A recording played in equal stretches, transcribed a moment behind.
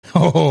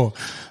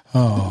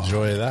Oh,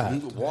 Enjoy that.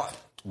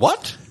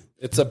 What?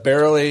 It's a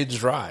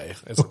barrel-aged rye.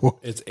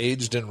 It's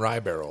aged in rye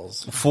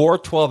barrels. 4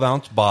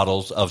 12-ounce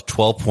bottles of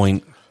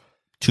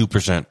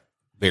 12.2%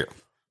 beer.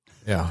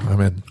 Yeah, I'm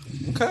in.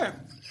 Okay.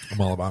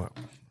 I'm all about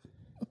it.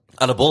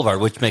 Out of Boulevard,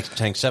 which makes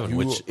Tank 7,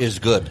 which is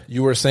good.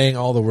 You were saying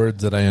all the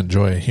words that I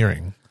enjoy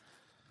hearing.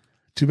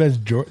 too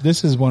bad.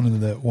 This is one of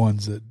the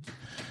ones that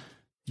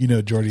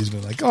Jordy's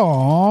been like,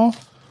 "Aw,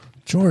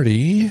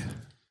 Jordy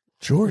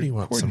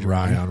wants some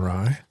rye on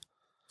rye.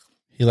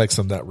 He likes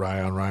some of that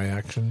rye on rye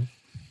action.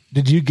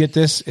 Did you get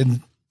this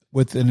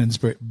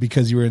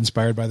because you were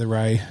inspired by the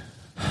rye?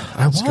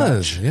 I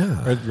was,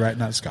 yeah. Or, right,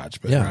 not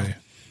Scotch, but Yeah. rye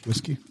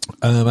whiskey.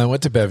 I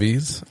went to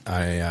Bevy's.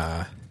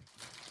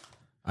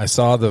 I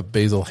saw the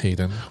Basil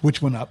Hayden.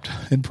 Which went up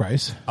in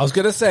price? I was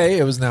gonna say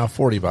it was now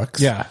 $40.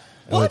 Yeah.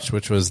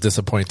 which was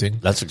disappointing.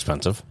 That's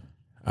expensive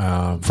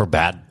for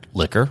bad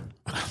liquor.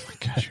 Oh my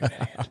gosh, you're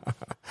an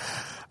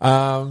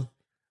idiot.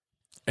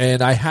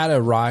 And I had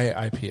a rye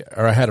IPA,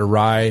 or I had a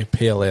rye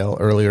pale ale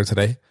earlier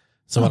today.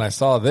 So when I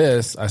saw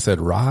this, I said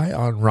rye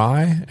on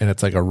rye, and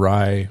it's like a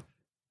rye,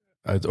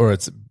 or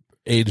it's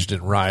aged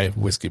in rye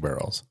whiskey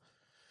barrels.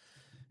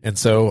 And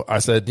so I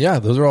said, yeah,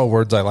 those are all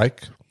words I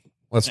like.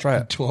 Let's try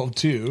it.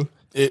 12-2.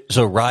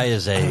 So rye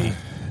is a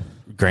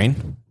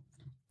grain?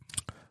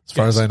 As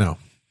far as I know.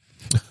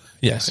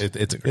 Yes,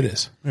 It's a grain. it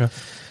is. Yeah.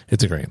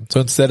 It's a grain. So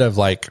instead of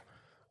like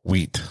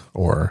wheat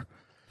or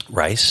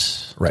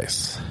Rice?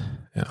 rice.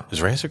 Yeah.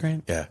 Is rice a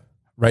grain? Yeah.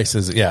 Rice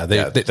is, they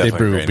definitely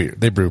brew grain. beer.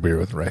 They brew beer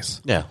with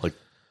rice. Yeah, like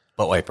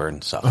butt wiper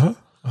and stuff.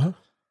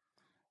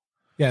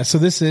 Yeah, so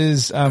this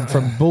is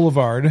from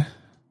Boulevard.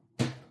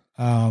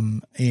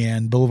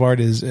 And Boulevard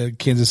is a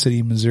Kansas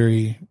City,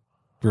 Missouri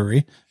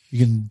brewery. You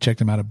can check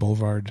them out at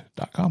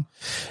boulevard.com.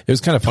 It was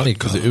kind of funny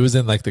because it was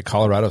in like the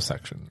Colorado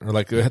section, or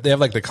like they have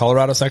like the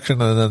Colorado section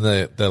and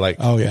then the like,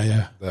 Oh,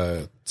 yeah.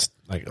 the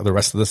like the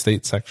rest of the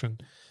state section.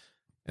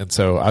 And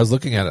so I was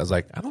looking at it, I was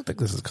like, I don't think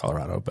this is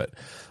Colorado, but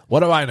what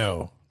do I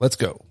know? Let's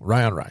go.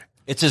 Rye on rye.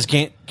 It says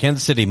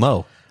Kansas City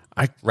Mo.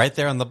 Right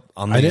there on the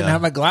I didn't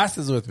have my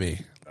glasses with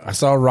me. I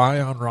saw rye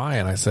on rye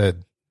and I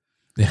said,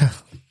 yeah,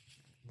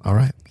 all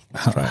right.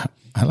 Let's try it.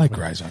 I like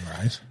Rise on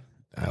Rise.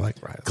 I like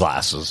rye.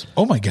 glasses.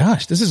 Oh, my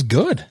gosh. This is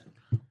good.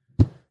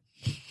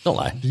 Don't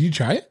lie. Did you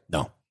try it?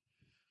 No.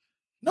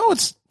 No,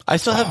 it's... I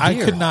still have I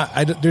beer. could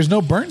not... there's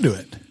no burn to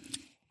it.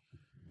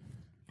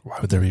 Why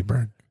would there be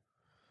burn?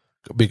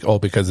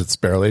 Because it's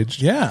barrel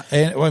aged? Yeah.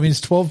 And I mean,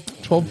 it's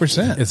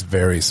 12%. It's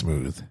very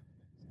smooth.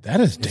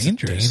 That is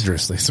dangerous.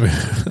 Dangerously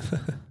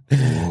smooth. It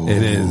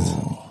is.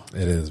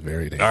 It is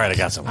very dangerous. All right, I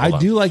got some. I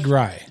do like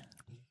rye.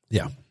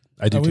 Yeah,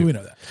 I do too. We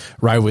know that.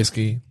 Rye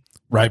whiskey,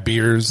 rye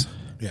beers,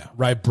 Yeah.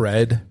 rye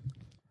bread.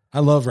 I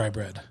love rye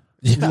bread.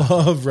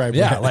 Love rye bread.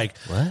 Yeah, like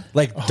What?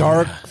 like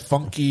dark,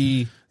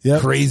 funky,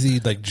 Yep. crazy,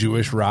 like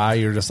Jewish rye.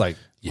 You're just like,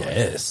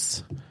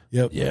 yes,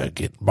 Yep. yeah,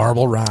 get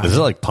marble rye. Is it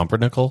like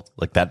pumpernickel?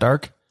 Like that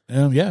dark?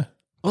 Yeah.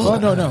 Oh,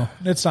 no.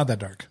 It's not that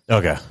dark.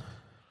 Okay.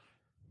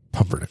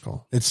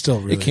 pumpernickel? It's still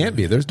really It can good.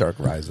 be. There's dark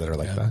ryes that are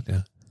like that.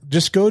 Yeah.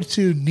 Just go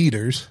to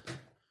Kneaders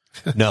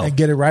No. and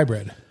get a rye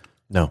bread.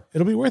 No.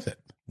 It'll be worth it.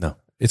 No.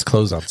 It's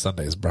closed on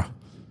Sundays, bro.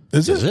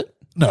 Is it?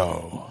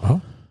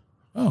 No.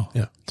 Oh.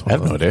 Yeah. I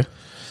have no idea.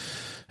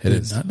 It Did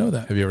is. not know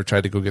that. Have you ever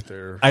tried to go get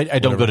their? I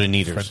don't go whatever, to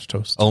Kneaders. French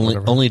toast. or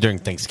whatever? Only during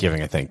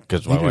Thanksgiving, I think,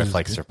 because my Kneaders wife is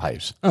likes good. their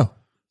pipes. Oh,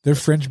 Their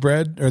French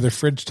bread or their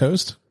French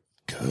toast.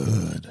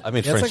 Good. I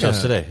made Yeah, it's French like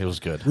toast today. It was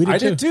good. We I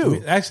did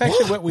too. That's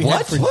actually what we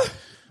had for.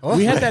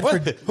 We had that for.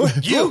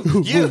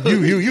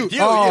 You.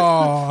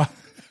 Oh,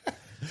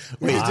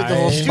 Wait, did the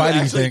whole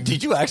Spidey thing.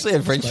 Did you actually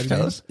have French Spidey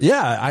toast?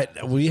 yeah.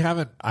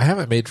 I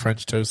haven't made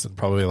French toast in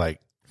probably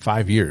like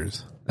 5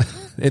 years.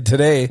 And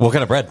today, What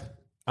kind of bread?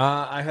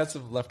 I had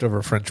some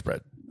leftover French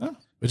bread,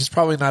 which is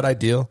probably not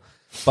ideal,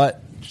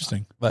 but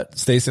interesting. But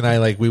Stacey and I,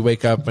 like, we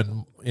wake up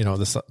and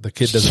the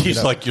kid doesn't. She's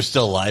get up. like, you're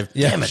still alive.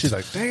 yeah. Damn it. She's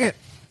like, dang it,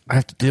 I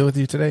have to deal with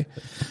you today.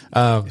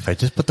 if I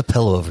just put the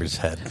pillow over his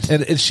head.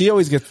 And she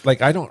always gets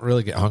like, I don't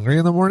really get hungry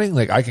in the morning.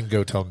 Like I can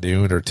go till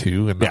noon or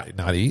 2 and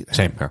not eat.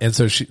 Same here. And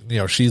so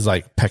she's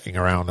like pecking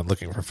around and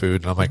looking for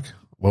food, and I'm like,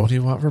 what do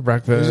you want for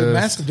breakfast? There's a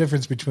massive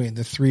difference between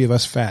the three of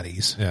us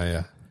fatties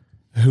Yeah.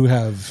 who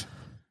have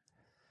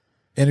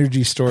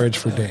energy storage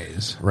for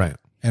days Right.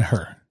 and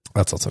her.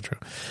 That's also true.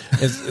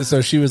 And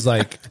so she was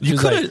like, You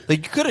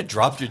could have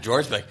dropped your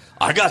drawers, like,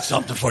 I got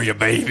something for you,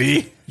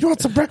 baby. you want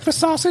some breakfast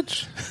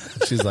sausage?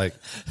 She's like,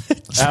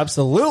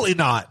 absolutely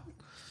not.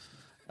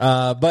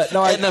 But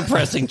no, And I'm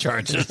pressing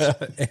charges.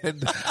 and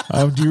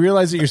Do you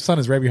realize that your son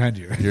is right behind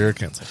you? you're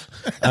canceled.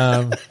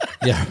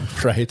 Yeah,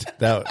 right.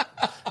 That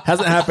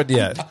hasn't happened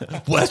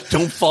yet. Wes,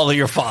 don't follow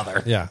your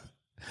father. Yeah,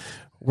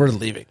 we're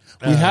leaving.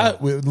 We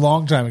had a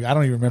long time ago. I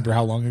don't even remember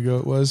how long ago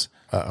it was.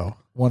 Oh,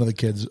 One of the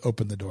kids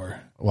opened the door.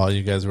 while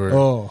you guys were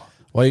Oh,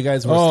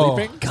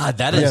 sleeping. God,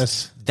 that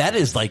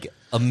is like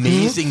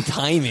amazing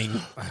timing.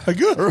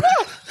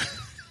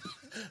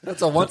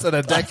 That's a once in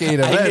a decade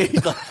I event.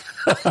 need,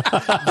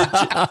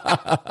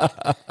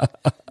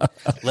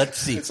 Let's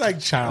see. It's like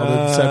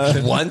child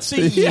inception. Once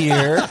a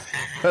year.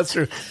 That's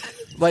true.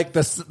 Like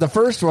the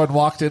first one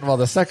walked in while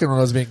the second one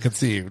was being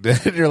conceived,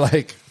 and you're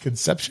like,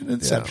 Conception,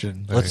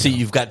 inception. Let's see.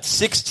 You've got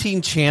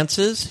 16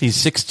 chances. He's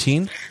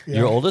 16,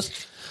 your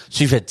oldest.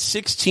 So you've had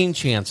 16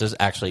 chances.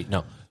 Actually,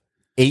 no,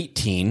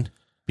 18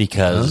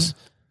 because,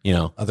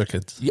 other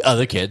kids. the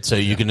other kid. So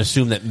you can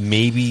assume that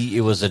maybe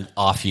it was an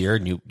off year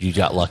and you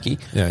got lucky.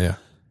 Yeah.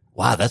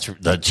 Wow,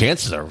 the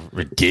chances are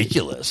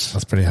ridiculous.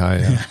 That's pretty high.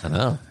 Yeah. I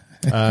know.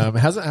 It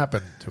hasn't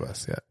happened to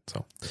us yet.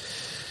 So,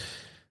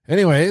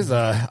 anyways,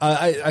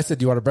 I said,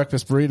 "Do you want a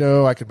breakfast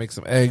burrito? I could make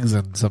some eggs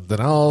and something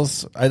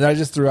else." And I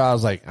just threw out. I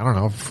was like, I don't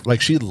know.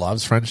 Like, she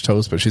loves French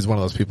toast, but she's one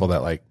of those people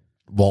that like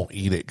won't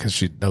eat it because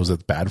she knows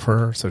it's bad for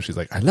her. So she's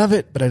like, I love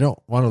it, but I don't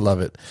want to love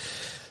it.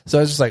 So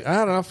I was just like, I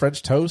don't know,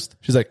 French toast.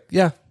 She's like,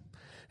 yeah.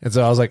 And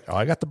so I was like, oh,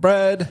 I got the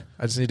bread.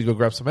 I just need to go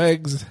grab some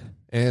eggs.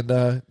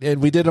 And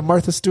we did a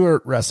Martha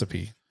Stewart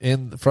recipe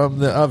from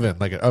the oven,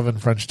 like an oven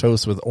French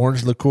toast with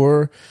orange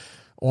liqueur,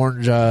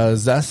 orange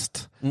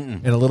zest,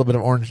 and a little bit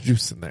of orange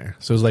juice in there.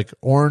 So it was like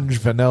orange,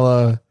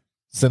 vanilla,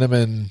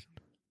 cinnamon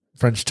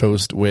French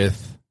toast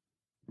with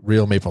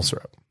real maple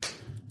syrup.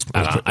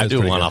 I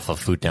do one off of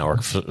Food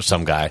Network for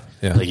some guy.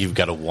 Yeah. Like you've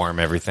got to warm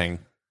everything.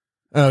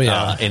 Oh,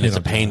 yeah. And it's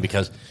a pain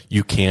because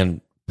you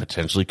can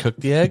potentially cook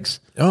the eggs.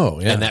 Oh,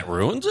 yeah. And that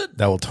ruins it.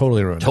 That will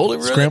totally ruin Totally it.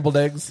 ruin it. Scrambled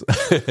eggs.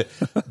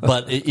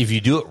 But if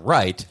you do it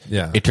right,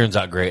 it turns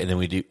out great. And then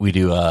we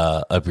do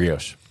a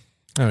brioche.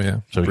 Oh,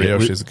 yeah. So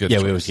brioche is a good Yeah,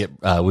 choice. we always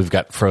get we've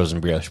got frozen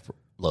brioche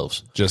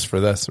loaves. Just for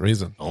this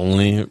reason.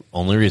 Only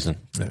reason.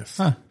 Nice.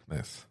 Huh.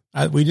 Nice.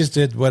 We just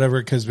did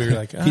whatever because we were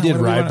like, He did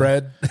rye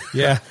bread.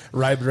 Yeah.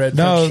 Rye bread.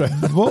 No,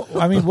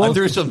 French I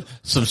threw some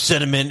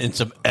cinnamon and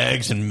some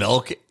eggs and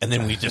milk, and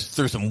then we just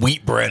threw some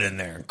wheat bread in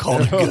there and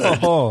called it good.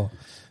 Oh,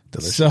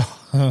 so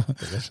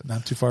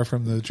not too far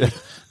from the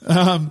truth.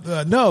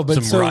 No, but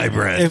Some so rye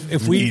bread.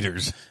 If we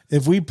eaters.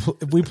 if we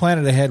plan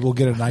it ahead, we'll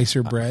get a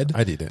nicer bread.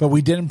 I did it. But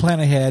we didn't plan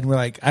ahead. We're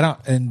like, I don't.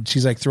 And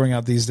she's like throwing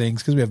out these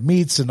things because we have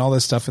meats and all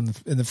this stuff in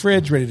the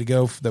fridge ready to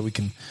go that we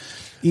can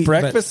eat.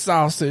 breakfast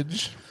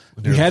sausage.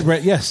 We had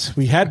yes,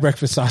 we had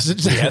breakfast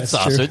sausage. We had That's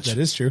sausage. True.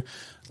 That is true.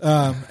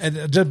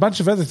 And a bunch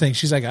of other things.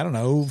 She's like, I don't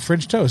know,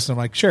 French toast. I'm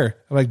like, sure.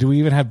 I'm like, do we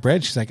even have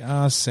bread? She's like,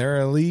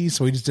 Sara Lee.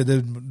 So we just did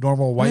the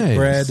normal white Nice.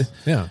 bread.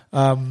 Yeah.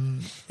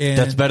 And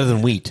That's better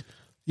than wheat.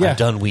 Yeah. I've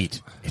done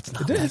wheat. It's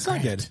not. It's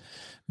not good.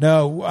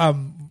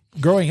 No,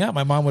 growing up,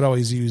 my mom would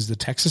always use the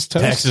Texas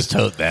toast. Texas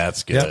toast.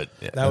 That's good.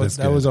 Yep. Yeah.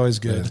 That was always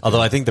good.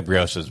 Although I think the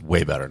brioche is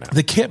way better now.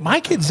 My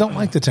kids don't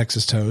like the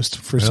Texas toast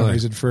for some Really?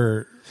 reason.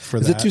 For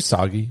Is that it too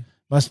soggy?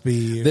 must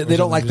be They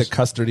don't like the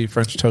custardy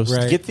French toast.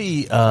 Right. Get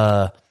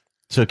the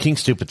so King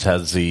Stupids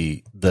has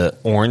the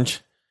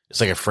orange. It's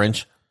like a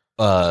French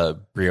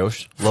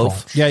brioche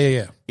loaf. Yeah.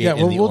 in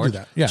We'll the do orange.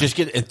 that. Yeah. Just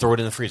get it and throw it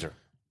in the freezer.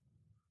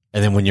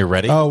 And then when you're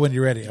ready, Oh, when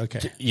you're ready. Okay.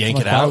 yank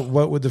I'm it like, out.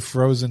 What would the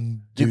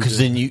frozen do? Because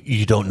then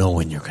you don't know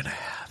when you're going to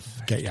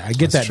have. Okay, yeah, I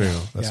get That's that. true.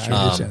 now. That's Yeah, true.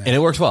 I understand that. And it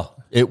works well.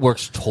 It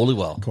works totally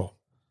well. Cool.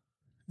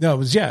 No, it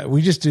was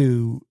we just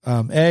do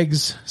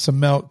eggs, some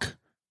milk,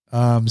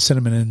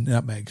 cinnamon and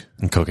nutmeg,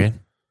 And cocaine?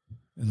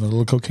 and a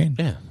little cocaine.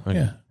 Yeah.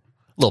 Yeah.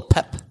 little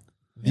pep.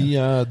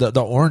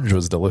 The orange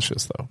was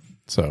delicious though.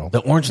 So The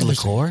orange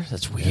liqueur?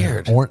 That's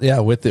weird.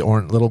 with the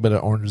orange, little bit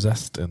of orange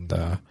zest and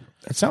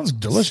That sounds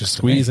delicious. to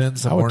squeeze me. in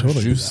some I would orange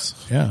totally do juice.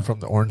 that. Yeah. from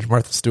the orange.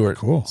 Martha Stewart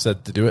Cool.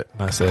 said to do it,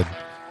 and I said,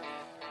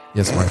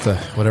 "Yes, Martha,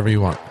 whatever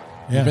you want.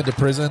 Yeah. You've been to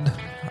prison.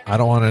 I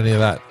don't want any of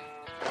that.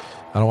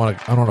 I don't want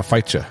to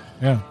fight you.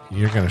 Yeah.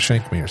 You're gonna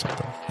shank me or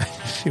something."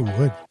 She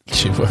would.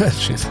 She would.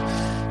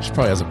 She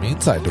probably has a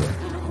mean side to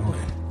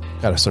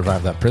her. Got to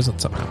survive that prison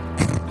somehow.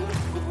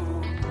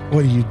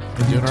 What are you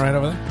You doing all right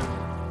over there?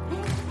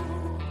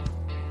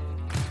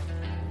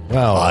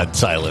 Well, Odd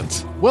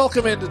silence.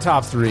 welcome into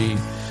top 3.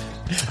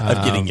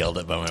 I'm getting yelled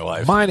at by my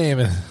wife. My name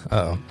is.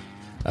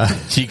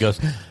 She goes,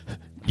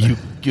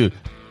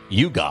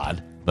 you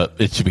God, but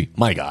it should be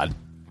my God.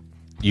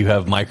 You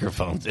have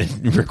microphones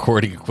and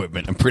recording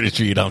equipment. I'm pretty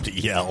sure you don't have to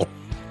yell.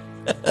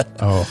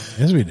 Oh,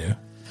 Yes, we do.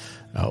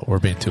 we're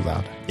being too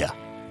loud. Yeah.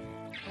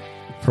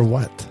 For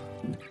what?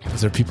 Is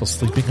there people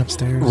sleeping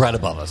upstairs? Right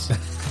above us.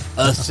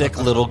 A sick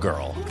little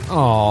girl.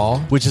 Aw.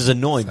 Which is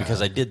annoying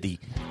because I did the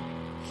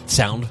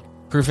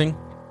soundproofing.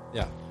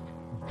 Yeah.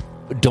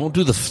 Don't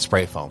do the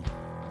spray foam.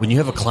 When you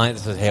have a client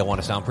that says, hey, I want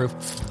a soundproof,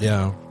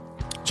 Yeah.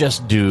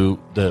 just do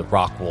the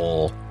rock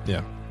wool,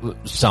 Yeah.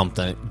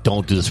 something.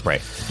 Don't do the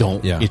spray.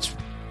 Don't. Yeah. It's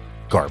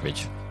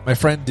garbage. My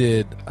friend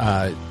did.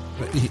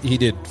 He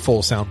did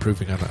full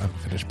soundproofing on an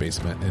unfinished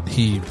basement, and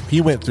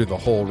he went through the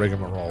whole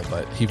rigmarole.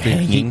 But he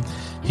Hanging?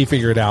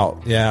 figured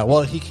out. Yeah,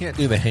 well, he can't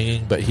do the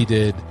hanging, but he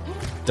did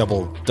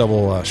double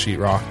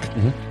sheetrock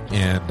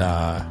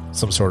and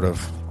some sort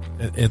of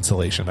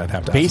insulation. I'd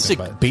have to ask him,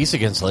 but-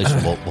 Basic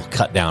insulation will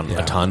cut down Yeah.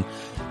 a ton.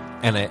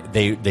 And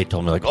they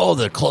told me like, oh,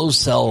 the closed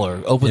cell or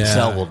open Yeah.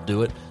 cell will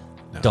do it.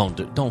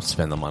 Don't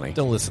spend the money.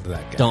 Don't listen to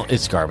that guy.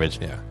 It's garbage.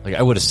 Yeah. Like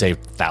I would have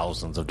saved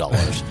thousands of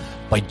dollars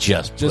by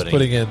just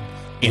Putting in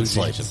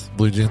insulation.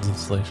 Blue Jeans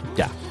insulation.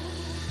 Yeah.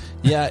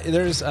 Yeah,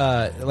 there's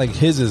like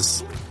his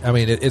is. I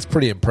mean, it's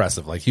pretty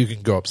impressive. Like you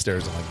can go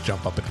upstairs and like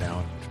jump up and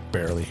down,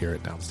 barely hear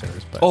it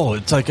downstairs. But Oh,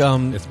 it's like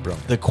it's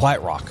brilliant. the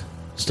Quiet Rock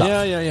stuff.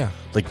 Yeah.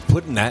 Like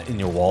putting that in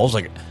your walls.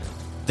 Like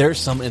there's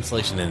some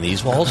insulation in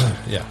these walls,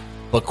 Yeah,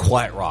 but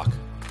Quiet Rock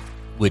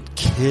would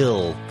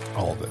kill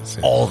all this.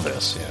 Yeah. all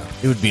this. Yeah.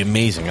 It would be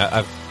amazing.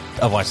 I've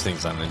watched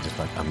things on it and just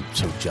like I'm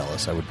so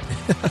jealous. I would.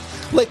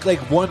 like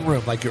one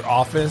room, like your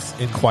office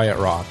in Quiet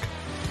Rock,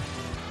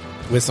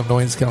 with some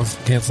noise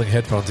canceling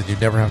headphones, and you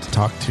never have to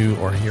talk to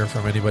or hear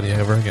from anybody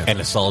ever again. And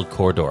a solid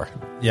corridor.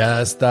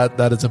 Yes, that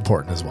is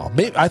important as well.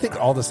 Maybe, I think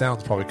all the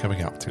sound's probably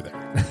coming out through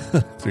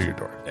there, through your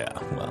door. Yeah.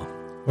 Well.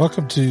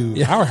 Welcome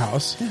to our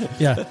house.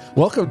 Yeah.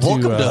 Welcome To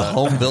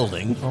home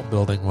building. Home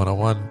Building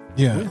 101.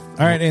 Yeah.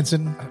 All right,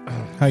 Anson.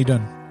 How you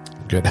doing?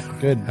 Good.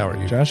 Good. How are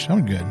you? Josh?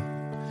 I'm good.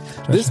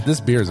 This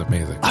beer is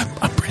amazing.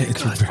 I'm pretty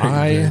good.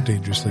 Very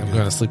dangerously I'm good.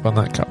 going to sleep on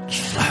that couch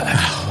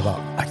for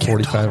about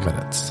 45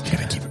 minutes.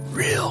 Gotta keep it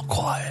real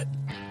quiet.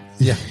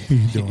 Yeah,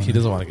 doing he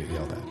doesn't want to get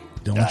yelled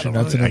at Don't want your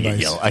nuts in I the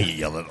get vice.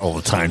 yelled at all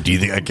the time. Do you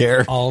think I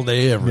care? all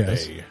day, every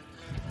Yes. day.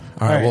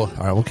 All right, All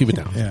right. we'll keep it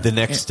down. Yeah. The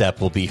next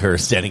step will be her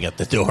standing at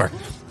the door.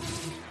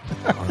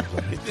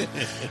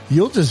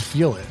 You'll just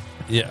feel it.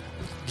 Yeah.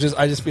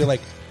 I just feel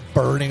like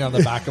burning on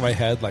the back of my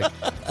head, like,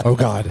 oh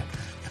God,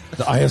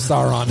 the eye of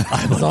Sauron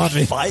is on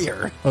me.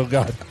 Fire. Oh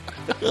God,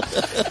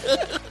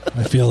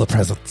 I feel the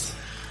presence.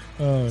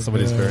 Oh,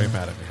 Somebody's no. very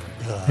mad at me.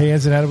 Hey,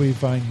 Anson, how do we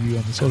find you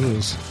on the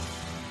socials?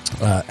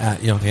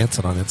 At Young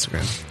Hanson on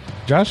Instagram.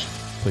 Josh?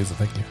 Please and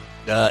thank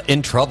you.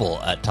 In trouble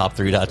at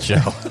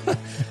top3.show.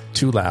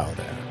 Too loud.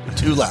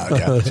 Too loud.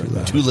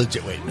 Yeah. Too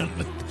legit. Wait, no.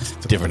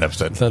 Different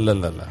episode. La, la,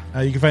 la, la.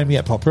 You can find me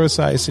at Paul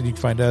Procise, and you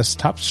can find us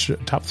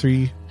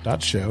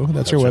top3.show.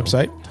 That's our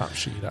website. Top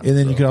sheet. And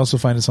then you can also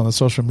find us on the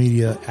social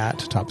media at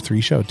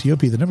Top3Show. TOP,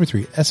 the number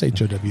 3,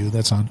 SHOW.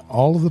 That's on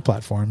all of the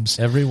platforms.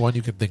 everyone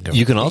you can think of.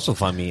 You can also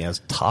find me as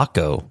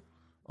Taco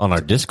on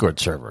our Discord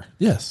server.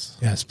 Yes.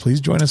 Yes,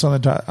 please join us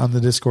on the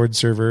Discord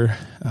server.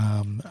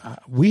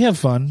 We have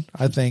fun,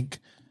 I think,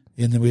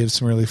 and then we have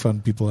some really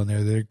fun people in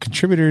there. They're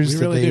contributors.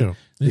 We really do.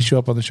 They show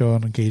up on the show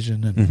on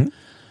occasion, and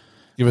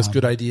Give us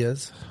good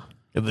ideas.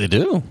 Yeah, they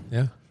do.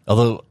 Yeah.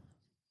 Although,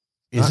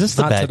 is Not- this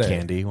the not bad today.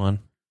 candy one?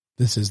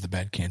 this is the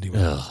bad candy one.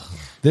 Ugh.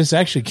 This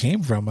actually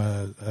came from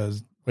a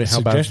Wait,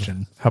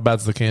 suggestion how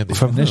bad's the candy?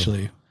 from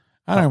initially.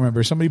 I don't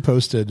remember. Somebody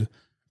posted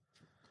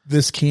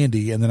this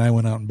candy, and then I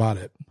went out and bought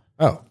it.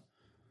 Oh.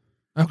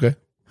 Okay.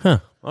 Huh.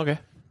 Okay.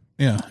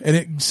 Yeah,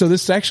 and so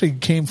this actually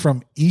came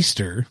from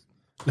Easter,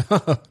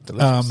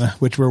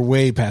 which we're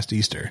way past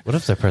Easter. What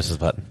if I press this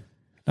button?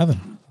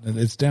 Nothing.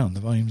 It's down. The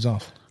volume's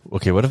off.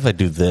 Okay, what if I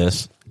do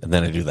this and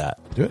then I do that?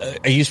 Do it.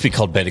 I used to be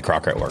called Betty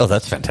Crocker at work. Oh,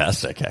 that's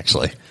fantastic,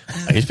 actually.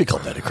 I used to be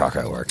called Betty Crocker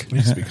at work. It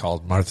used to be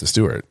called Martha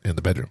Stewart in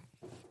the bedroom.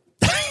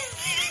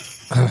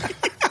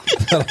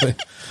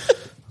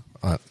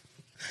 I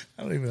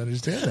don't even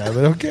understand that,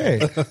 but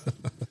okay.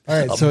 All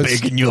right, I'm so it's,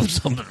 baking you up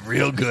something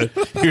real good.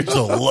 Here's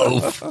a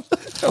loaf.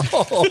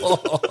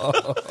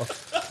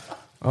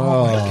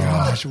 oh my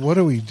gosh, what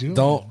are we doing?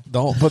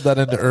 Don't put that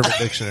into Urban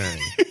Dictionary.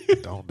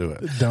 Don't do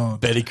it. Don't.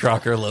 Betty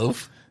Crocker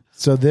loaf.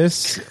 So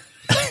this.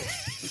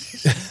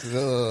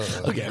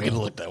 Okay, I'm going to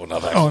look that one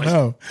up, Oh actually.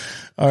 no!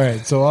 All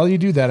right, so while you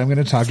do that, I'm going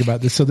to talk about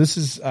this. So this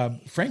is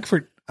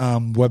Frankfurt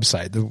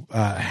website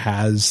that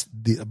has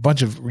a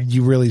bunch of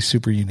really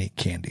super unique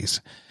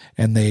candies,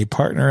 and they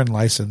partner and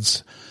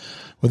license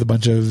with a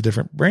bunch of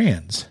different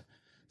brands.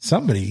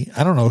 Somebody,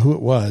 I don't know who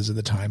it was at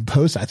the time,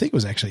 posted. I think it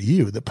was actually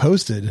you that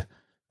posted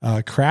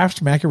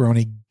Kraft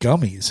macaroni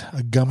gummies,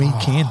 a gummy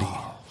candy.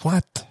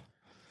 What?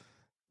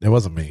 It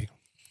wasn't me.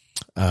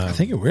 I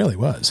think it really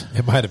was.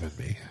 It might have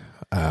been me.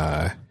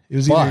 It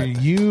was either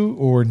you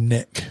or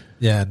Nick.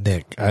 Yeah,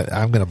 Nick.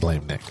 I'm going to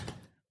blame Nick.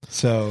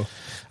 So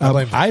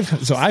blame I've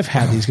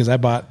had these because I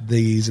bought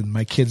these, and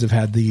my kids have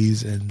had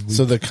these, and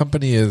So the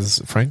company is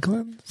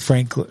Franklin?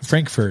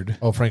 Frankfurt.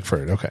 Oh,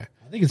 Frankfurt. Okay.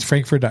 I think it's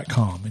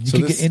frankfurt.com, and you So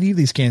can this- get any of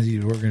these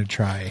candies we're going to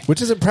try.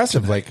 Which is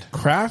impressive. Like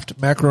Kraft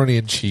macaroni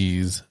and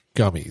cheese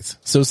gummies.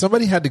 So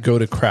somebody had to go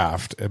to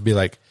Kraft and be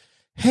like,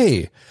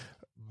 hey,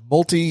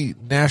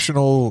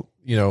 multinational,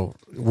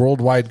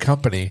 worldwide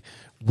company,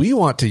 we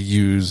want to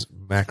use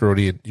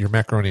your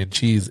macaroni and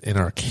cheese in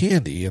our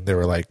candy. And they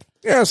were like,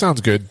 yeah,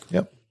 sounds good.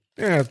 Yep.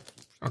 Yeah,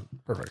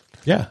 perfect.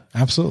 Yeah,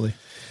 absolutely.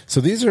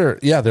 So these are,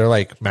 they're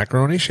like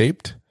macaroni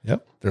shaped.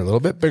 Yep. They're a little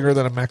bit bigger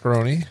than a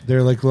macaroni. They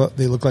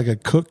look like a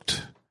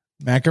cooked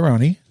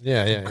macaroni,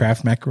 Yeah.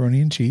 Kraft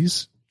macaroni and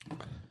cheese.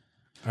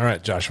 All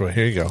right, Joshua,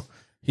 here you go.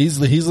 He's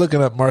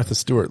looking up Martha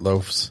Stewart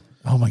loaves.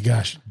 Oh my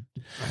gosh.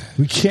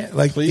 We can't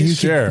Please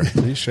share.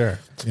 Please share.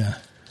 Yeah.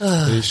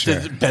 Please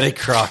share. Betty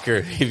Crocker.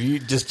 If you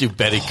just do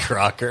Betty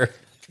Crocker.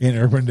 In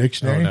Urban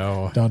Dictionary.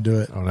 Oh, no. Don't do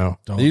it. Oh no!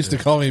 Don't They used do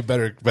to call me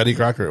Betty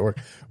Crocker at work.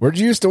 Where'd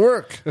you used to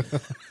work?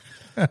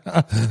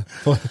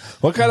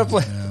 What kind of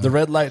place? The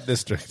red light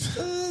district.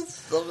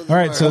 All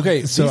right. So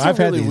Okay, so these I've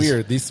are had really these.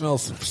 weird. These smell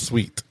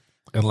sweet.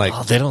 and like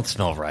Oh, they don't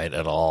smell right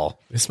at all.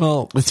 they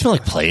smell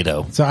like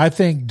Play-Doh. So I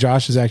think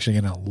Josh is actually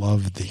going to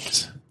love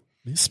these.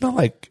 they smell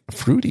like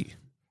fruity.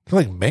 They're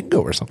like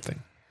mango or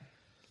something.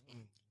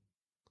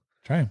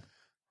 Try them.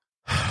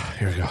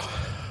 Here we go.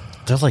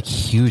 They're like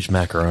huge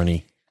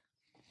macaroni.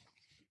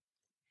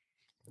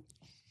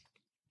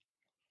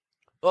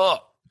 Oh,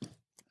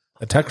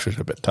 The texture's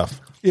a bit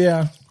tough.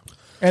 Yeah.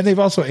 And they've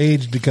also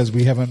aged because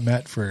we haven't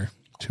met for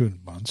 2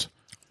 months.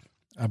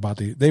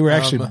 They were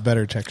actually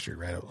better texture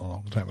right a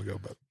long time ago,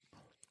 but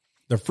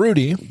They're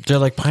fruity. they're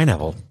like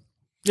pineapple.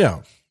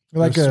 Yeah.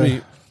 they're like They're a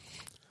sweet.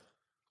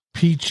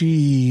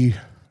 peachy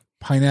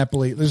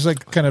pineapple. There's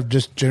like kind of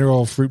just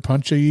general fruit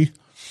punchy,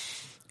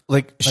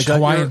 Like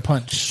Hawaiian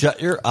punch.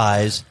 Shut your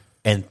eyes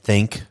and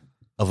think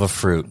of a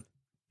fruit,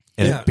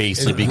 and Yeah, it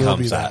basically It will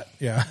becomes be that.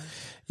 Yeah.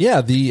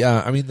 Yeah,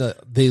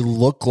 they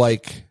look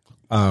like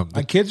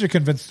My kids are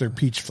convinced they're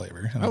peach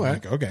flavor. And I'm Okay.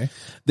 like, okay.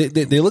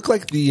 they look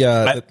like the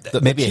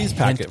maybe a cheese hint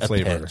packet of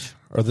flavor pinch.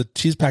 or the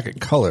cheese packet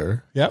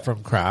color Yep.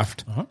 from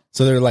Kraft. Uh-huh.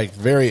 So they're like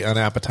very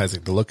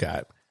unappetizing to look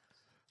at,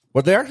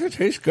 but they actually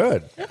taste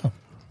good. Yeah.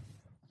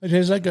 It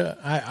tastes like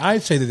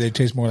I'd say that they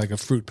taste more like a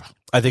fruit.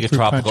 I think a Fruit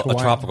tropical, punch,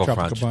 a tropical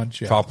Hawaiian, punch,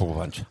 punch, yeah. tropical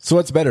punch. So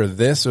what's better,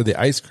 this or the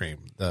ice cream,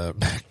 the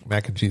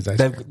mac and cheese ice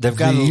cream? They've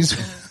got These.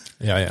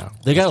 Yeah.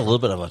 they got a little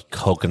bit of a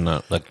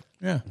coconut, like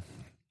Yeah.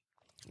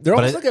 They're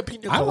almost I- like a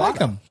pina I colada. like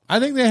them. I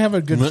think they have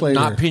a good flavor.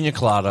 not pina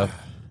colada.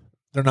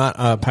 They're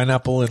not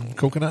pineapple and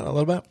coconut a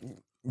little bit.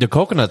 The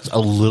coconut's a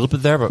little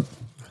bit there, but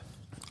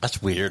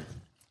that's weird.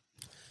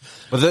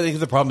 But I think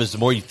the problem is the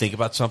more you think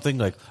about something,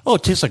 like, oh,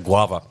 it tastes like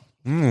guava.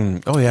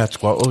 Oh yeah, it's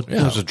guava. Oh,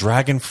 there's a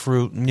dragon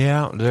fruit.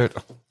 Yeah,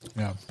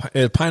 Yeah.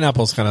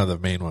 Pineapple's kind of the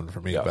main one for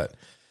me, but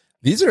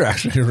these are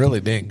actually really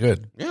dang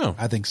good. yeah.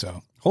 I think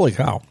so. Holy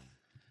cow!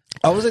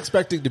 I was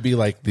expecting to be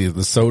like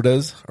the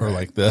sodas or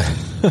like the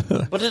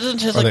But it doesn't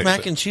taste Or like the-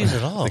 mac and cheese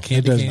at all. the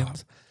candy does canes.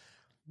 not.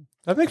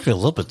 That makes me a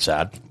little bit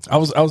sad. I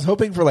was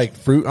hoping for like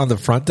fruit on the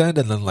front end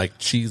and then like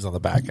cheese on the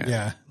back end.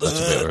 Yeah.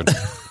 That's weird.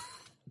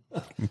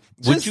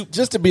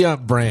 Just to be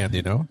on brand,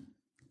 you know?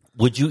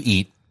 Would you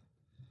eat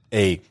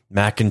a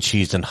mac and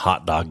cheese and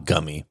hot dog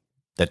gummy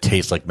that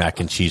tastes like mac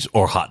and cheese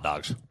or hot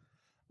dogs?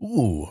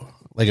 Ooh,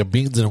 like a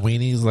beans and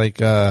weenies, like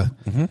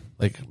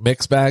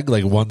mix bag,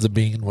 like one's a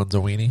bean, one's a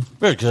weenie.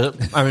 Very good.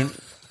 I mean,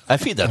 I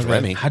feed that to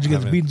Remy How'd you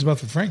get the beans about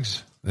the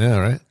Franks? Yeah,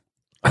 right.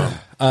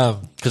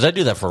 because I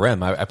do that for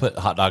Rem. I put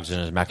hot dogs in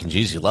his mac and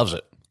cheese. He loves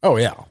it. Oh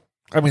yeah,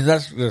 I mean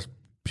that's just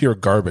pure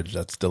garbage.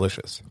 That's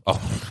delicious.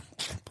 Oh,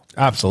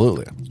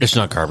 Absolutely. it's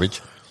not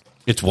garbage.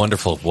 It's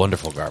wonderful,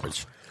 wonderful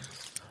garbage.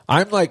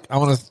 I'm like, I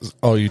want to.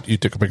 Oh, you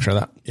took a picture of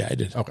that? Yeah, I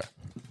did. Okay.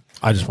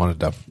 I just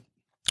wanted a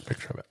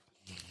picture of it.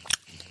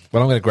 But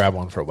I'm going to grab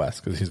one for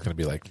Wes because he's going to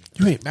be like,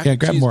 you ate mac Yeah, and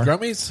grab cheese more.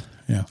 gummies?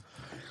 Yeah.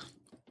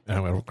 And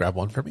I'm going to grab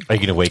one for me. Are you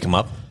going to wake him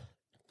up?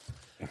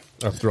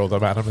 I'll throw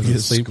them at him as He he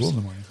has sleeps. school in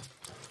the morning.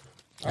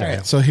 All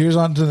right. So here's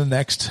on to the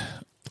next.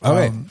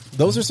 Okay.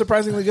 Those are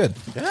surprisingly good.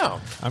 Yeah.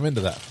 I'm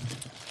into that.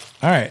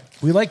 All right.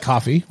 We like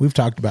coffee. We've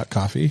talked about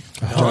coffee.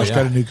 Josh yeah.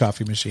 got a new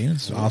coffee machine.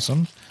 It's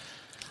awesome.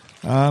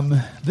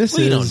 This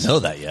Well, you don't is know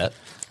that yet.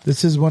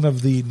 this is one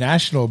of the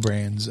national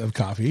brands of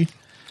coffee,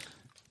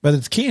 but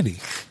it's candy.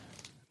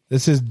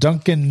 This is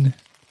Dunkin'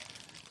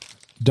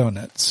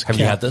 Donuts. Have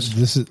you had this?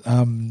 This is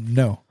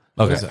no.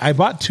 Okay. I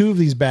bought 2 of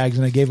these bags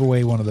and I gave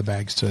away one of the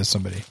bags to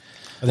somebody.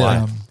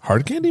 Why?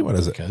 Hard candy? What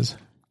is it?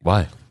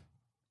 Why?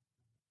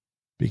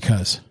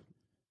 Because.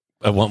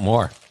 I want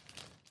more.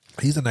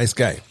 He's a nice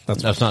guy.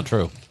 That's not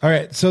true. All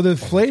right, so the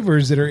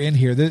flavors that are in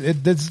here,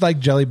 that's like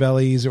Jelly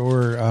Bellies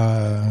or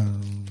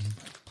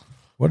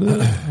what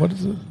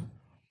is the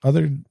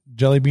other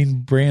jelly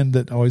bean brand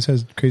that always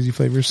has crazy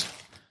flavors?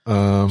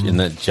 In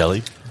that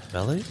jelly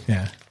belly?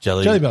 Yeah,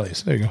 Jelly-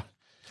 Bellies. There you go.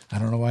 I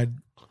don't know why.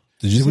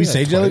 Did we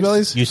say Jelly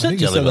Bellies? You I said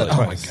think Jelly that. Bellies. Oh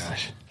my twice.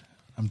 gosh,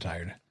 I'm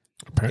tired.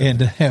 Apparently.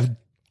 And I have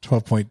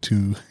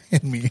 12.2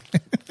 in me.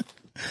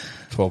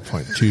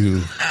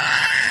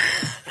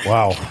 12.2.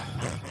 Wow.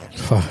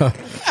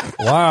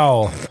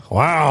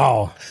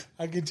 Wow.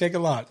 I can take a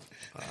lot.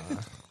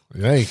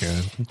 Yeah, you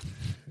can.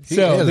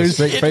 So has a there's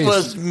straight face.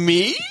 was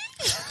me?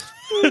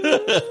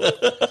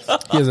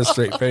 He has a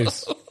straight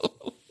face.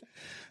 all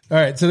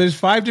right. So there's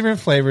 5 different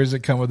flavors that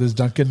come with this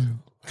Dunkin'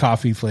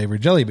 coffee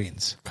flavored jelly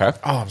beans. Okay.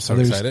 Oh, I'm so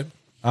There's- excited.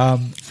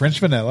 French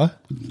vanilla,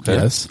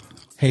 Yes.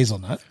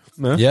 hazelnut,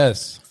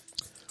 Yes.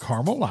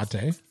 caramel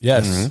latte,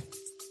 Yes.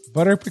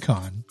 butter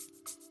pecan.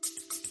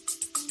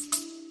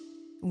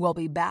 We'll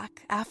be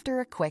back after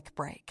a quick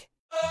break.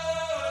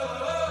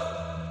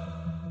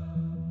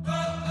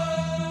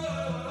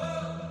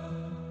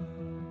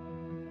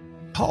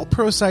 Paul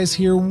Procise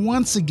here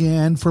once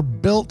again for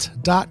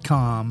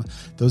Built.com.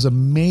 Those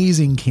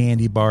amazing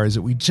candy bars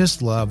that we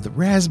just love, the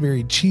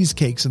raspberry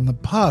cheesecakes and the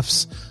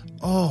puffs.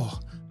 Oh,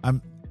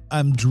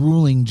 I'm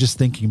drooling just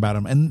thinking about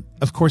them. And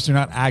of course, they're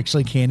not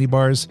actually candy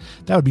bars.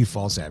 That would be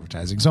false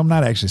advertising. So I'm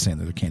not actually saying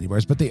they're candy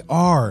bars, but they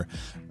are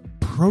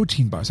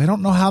protein bars. I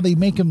don't know how they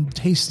make them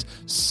taste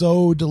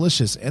so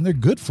delicious, and they're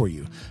good for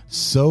you.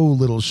 So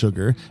little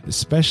sugar,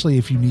 especially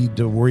if you need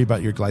to worry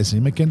about your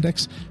glycemic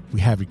index, we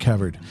have you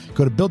covered.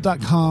 Go to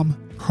Built.com,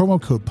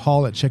 promo code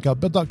Paul at checkout.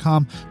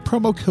 Built.com,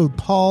 promo code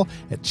Paul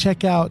at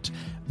checkout.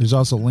 There's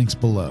also links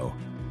below.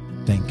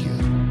 Thank you.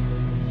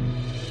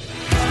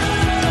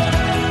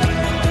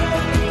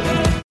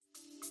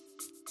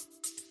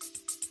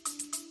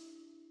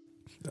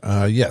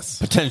 Yes.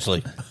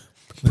 Potentially.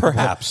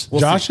 Perhaps.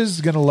 Josh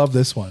is going to love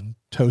this one.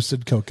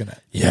 Toasted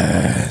coconut.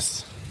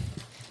 Yes.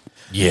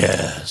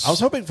 Yes. I was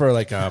hoping for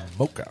like a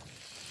mocha.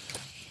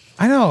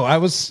 I know. I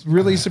was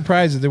really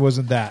surprised that there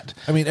wasn't that.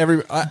 I mean,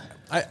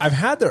 I've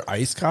had their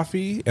iced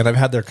coffee and I've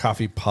had their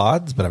coffee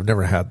pods, but I've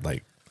never had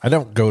like, I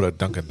don't go to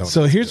Dunkin' Donuts.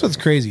 So here's what's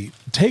crazy.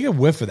 Take a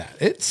whiff of that.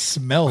 It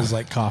smells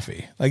like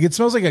coffee. Like it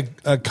smells like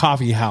a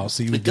coffee house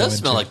that you would It does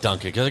go smell into. like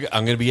Dunkin'. 'Cause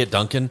I'm going to be at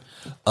Dunkin'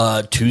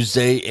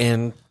 Tuesday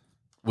and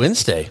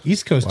Wednesday.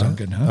 East Coast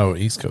Dunkin', huh? Oh,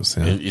 East Coast.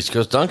 Yeah. East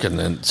Coast Dunkin'.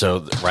 And so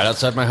right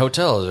outside my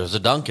hotel, there's a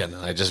Dunkin',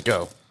 and I just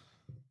go.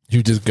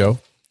 You just go?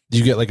 Do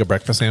you get like a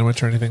breakfast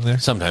sandwich or anything there?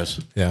 Sometimes.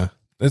 Yeah.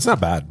 It's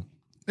not bad.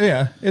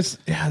 Yeah,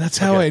 that's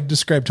how I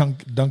describe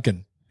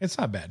Dunkin'. It's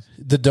not bad.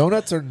 The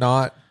donuts are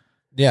not,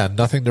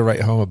 nothing to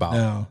write home about.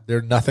 No.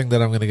 They're nothing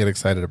that I'm going to get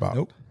excited about.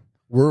 Nope.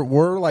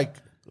 We're like,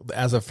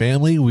 as a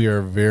family, we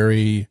are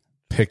very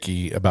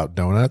picky about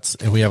donuts,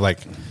 and we have like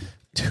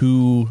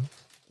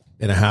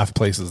 2.5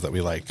 places that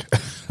we like.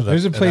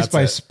 There's a And place that's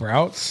by it.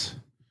 Sprouts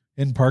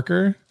in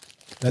Parker.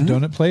 That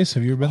donut place.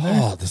 Have you ever been there?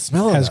 Oh, the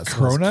smell of Has that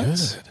smells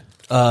cronuts? good.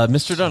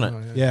 Mr.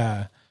 Donut.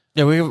 Yeah.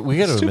 Yeah, we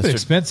go to Stupid Mr.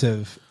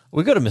 expensive.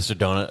 We go to Mr.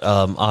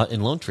 Donut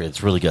in Lone Tree.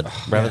 It's really good.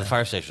 Right at the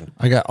fire station.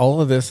 I got all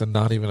of this and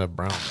not even a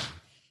brown.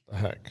 The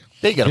heck.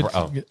 They got a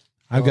brown.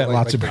 I've got like-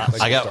 lots of like-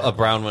 browns. I got a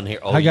brown one here.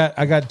 Oh, I got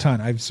a ton.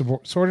 I've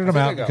sorted them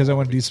I out got because I one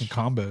want to do some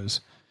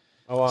combos.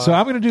 So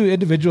I'm going to do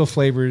individual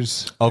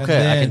flavors. and okay,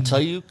 I can then-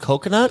 tell you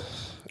coconut,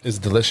 It's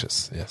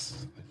delicious.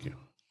 Yes. Thank you.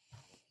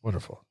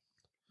 Wonderful.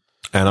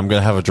 and I'm going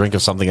to have a drink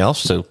of something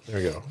else too. There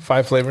we go.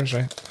 5 flavors,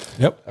 right?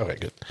 Yep. Okay,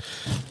 good.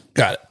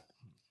 Got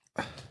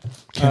it.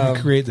 Can we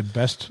create the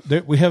best?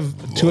 We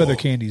have 2 other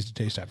candies to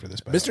taste after this.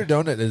 by the Mr.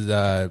 Donut is,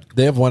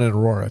 they have one in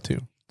Aurora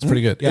too. It's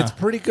pretty good. Yeah. It's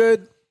pretty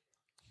good.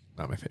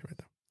 Not my favorite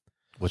though.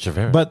 What's your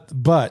favorite?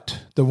 But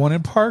the one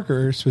in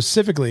Parker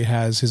specifically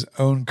has his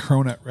own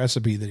cronut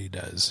recipe that he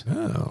does,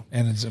 Oh.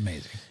 and it's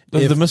amazing. the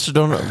Mr.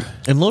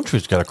 Donut in Lone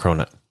Tree's got a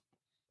cronut.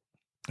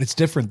 It's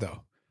different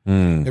though.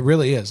 Mm. It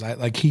really is.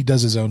 Like he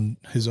does his own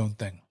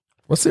thing.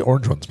 What's the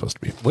orange one supposed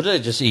to be? What did I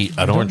just eat?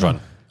 An orange one.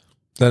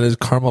 That is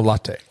caramel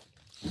latte.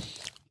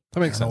 That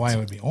I makes don't know sense. why it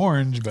would be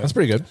orange, but That's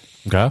pretty good.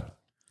 Okay.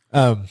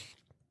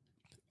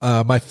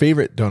 My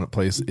favorite donut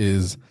place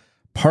is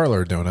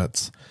Parlor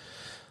Donuts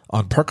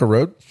on Parker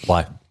Road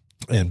Why?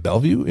 in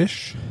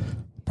Bellevue-ish.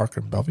 Parker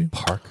and Bellevue.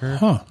 Parker.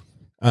 huh?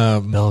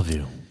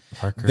 Bellevue.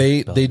 Parker.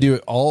 They Bellevue. do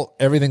it all.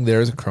 Everything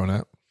there is a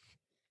cronut,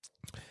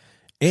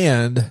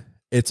 and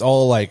it's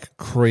all like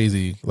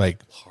crazy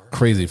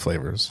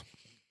flavors.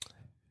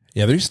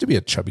 Yeah, there used to be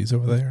a Chubby's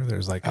over there.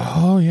 There's like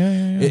Oh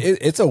yeah.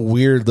 it's a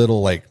weird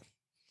little like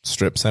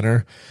strip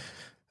center.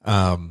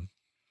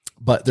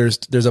 But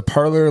there's a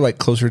Parlor like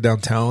closer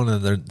downtown,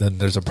 and then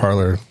there's a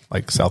Parlor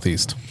like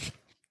southeast.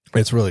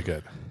 It's really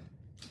good.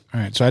 All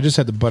right, so I just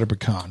had the butter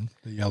pecan,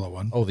 the yellow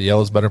one. Oh, the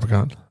yellow's butter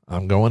pecan.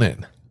 I'm going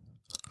in.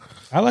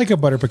 I like a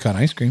butter pecan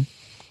ice cream.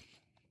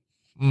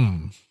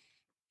 I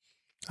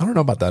don't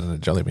know about that in a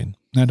jelly bean.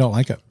 I don't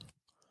like it.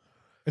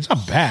 It's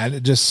not bad.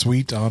 It's just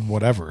sweet on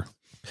whatever.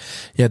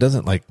 Yeah, it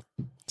doesn't like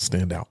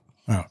stand out.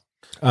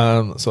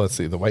 Oh, So let's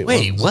see the white.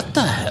 Wait, ones. what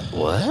the heck?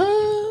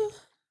 What?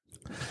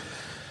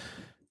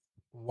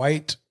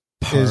 white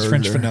is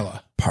French Parlor.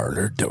 vanilla.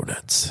 Parlor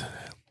Donuts.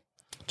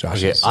 Josh.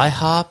 Okay,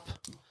 IHOP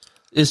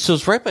so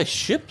it's right by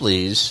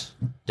Shipley's,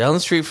 down the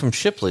street from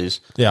Shipley's.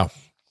 Yeah.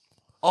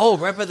 Oh,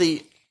 right by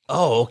the.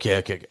 Oh,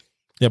 okay.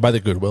 Yeah, by the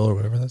Goodwill or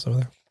whatever that's over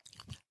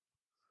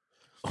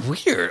there.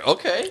 Weird.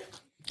 Okay.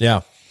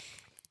 Yeah.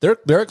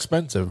 They're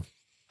expensive.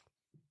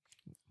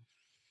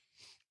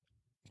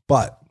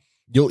 But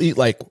you'll eat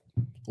like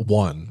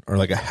one or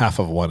like a half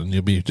of one and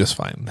you'll be just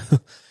fine.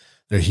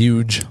 They're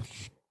huge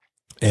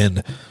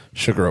and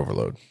sugar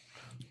overload.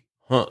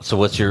 Huh. So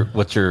what's your?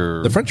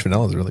 The French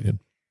vanilla is really good.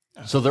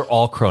 So they're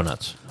all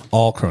cronuts.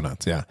 All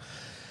cronuts, yeah.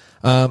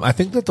 I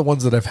think that the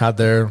ones that I've had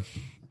there.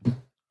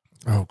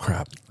 Oh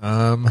crap.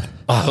 I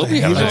hope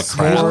you have that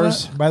crap.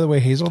 Hazelnut, by the way,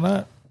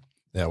 hazelnut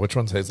Yeah, which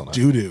one's hazelnut?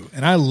 doo-doo.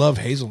 And I love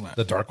hazelnut.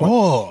 The dark one?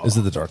 Oh, Is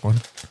it the dark one?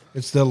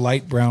 it's the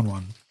light brown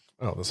one.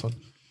 Oh, this one.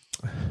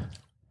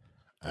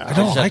 I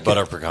don't like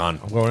butter it. pecan.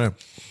 I'm going in.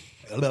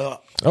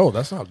 Oh,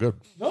 that's not good.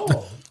 No.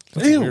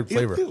 That's a weird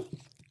flavor.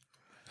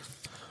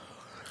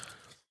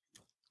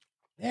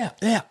 Yeah.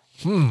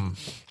 No,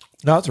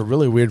 that's a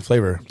really weird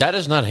flavor. That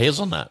is not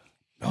hazelnut.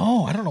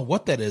 No, I don't know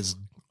what that is.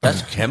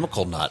 That's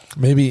chemical nut.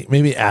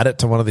 Maybe add it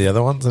to one of the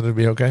other ones and it'd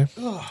be okay.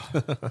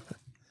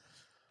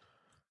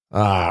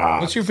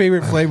 What's your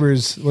favorite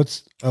flavors?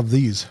 What's of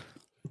these?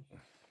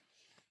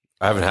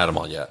 I haven't had them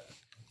all yet.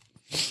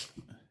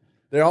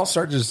 They all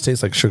start to just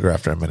taste like sugar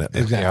after a minute.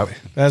 Exactly.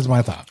 That's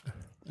my thought.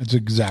 It's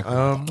exactly.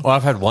 Well,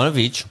 I've had one of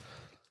each.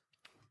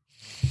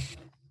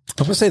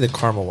 I'm gonna say the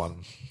caramel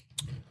one,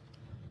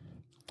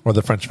 or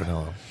the French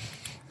vanilla.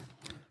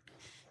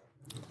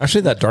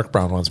 Actually, that dark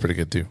brown one's pretty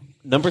good too.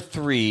 Number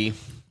 3,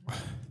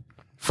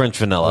 French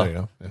vanilla. There you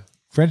go. Yeah.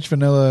 French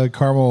vanilla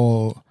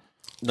caramel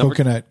Number-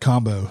 coconut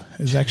combo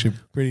is actually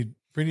pretty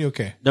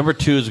okay. Number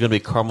 2 is going to be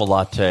caramel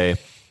latte,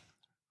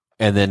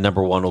 and then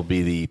number 1 will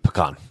be the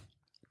pecan.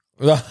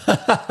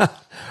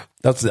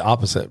 That's the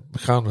opposite.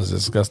 Pecan was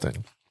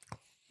disgusting.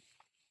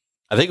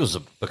 I think it was a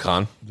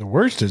pecan. The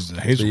worst is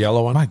the hazelnut. The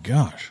yellow one? My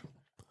gosh.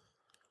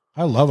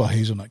 I love a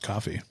hazelnut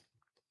coffee.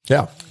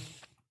 Yeah.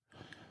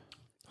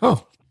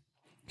 Oh,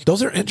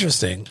 those are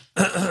interesting.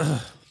 I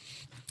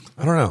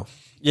don't know.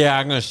 Yeah,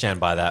 I'm going to stand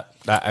by that.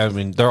 I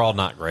mean, they're all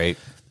not great.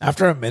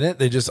 After a minute,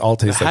 they just all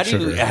taste How like do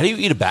sugar. you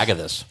eat a bag of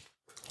this?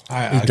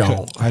 I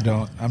don't. I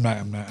don't. I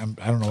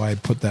don't know why I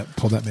pulled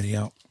that many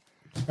out.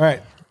 All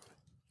right.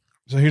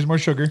 So here's more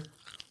sugar.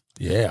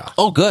 Yeah.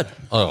 Oh, good.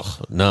 Oh,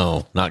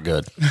 no, not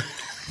good.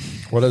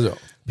 What is it?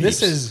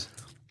 This is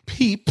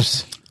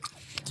Peeps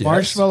Yes.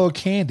 marshmallow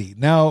candy.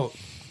 Now,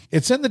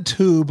 it's in the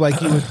tube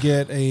like you would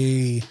get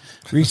a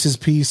Reese's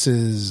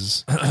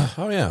Pieces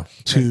Oh yeah.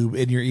 tube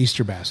in your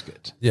Easter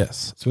basket.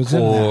 Yes. So it's in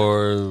that.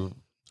 Or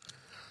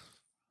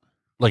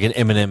like an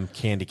M&M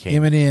candy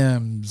cane.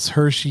 M&M's,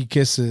 Hershey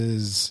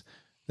Kisses.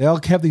 They all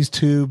have these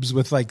tubes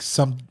with like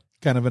some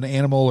kind of an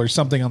animal or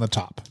something on the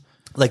top.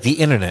 Like the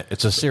internet.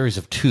 It's a series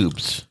of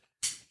tubes.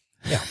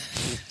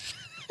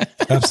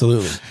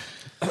 Absolutely.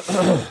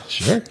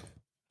 Sure.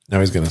 Now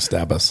he's gonna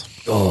stab us.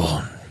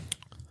 Oh.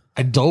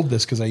 I dulled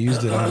this because I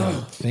used it on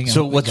a thing.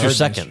 So on the what's your garden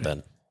second yesterday.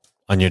 then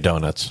on your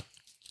donuts?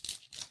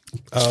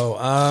 Oh,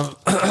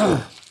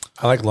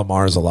 I like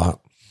Lamar's a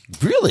lot.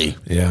 Really?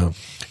 Yeah.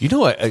 You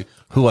know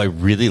who I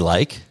really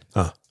like?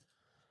 Huh.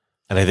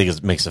 And I think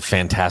it makes a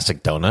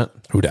fantastic donut.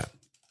 Who dat?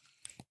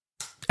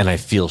 And I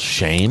feel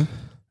shame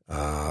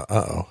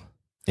Uh-oh.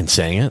 in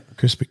saying it.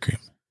 Krispy Kreme.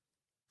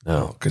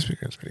 No. Krispy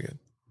Kreme's pretty good.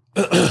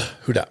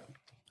 Who dat?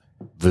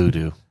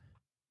 Voodoo.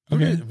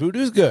 Okay.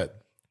 Voodoo's good.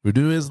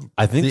 Voodoo is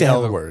I think the they have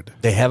L a word.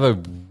 They have a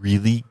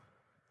really.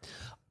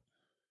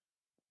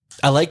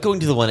 I like going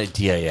to the one at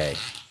DIA.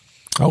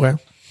 Okay.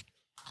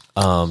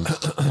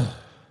 I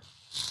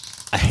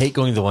hate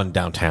going to the one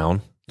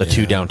downtown, the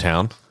two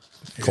downtown,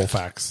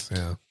 Colfax.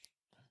 Yeah.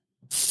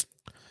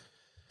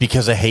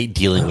 because I hate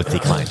dealing with the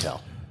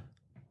clientele.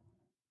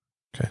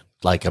 Okay.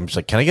 Like, I'm just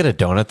like, can I get a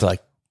donut? They're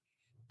like,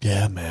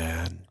 yeah,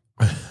 man.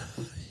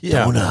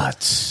 Yeah.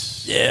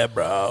 Donuts. Yeah,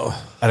 bro.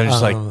 And I'm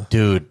just like,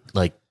 dude,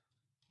 like,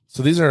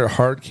 So these are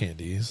hard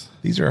candies.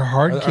 These are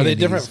hard Are candies. they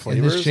different in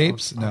flavors? the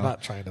shapes? I'm No.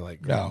 not trying to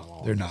like. grab them No,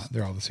 all. they're not.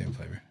 They're all the same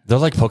flavor. they're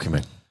like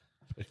Pokemon.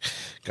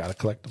 Gotta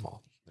collect them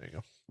all. There you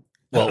go.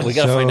 Well, we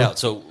got to So- find out.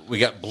 So we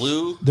got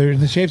blue. They're in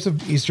the shapes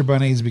of Easter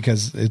bunnies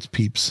because it's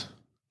Peeps,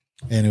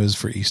 and it was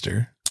for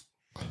Easter.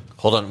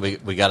 Hold on. We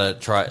got to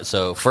try.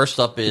 So first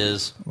up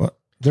is Well,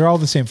 they're all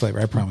the same flavor.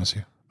 I promise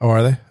you. Oh,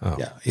 are they? Oh,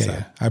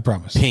 Yeah. I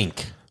promise.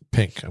 pink.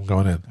 Pink. I'm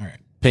going in. All right.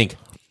 Pink.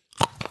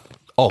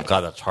 Oh,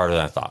 God, that's harder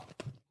than I thought.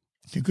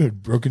 You could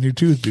have broken your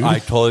tooth, dude. I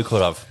totally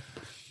could have.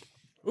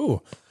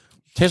 Ooh,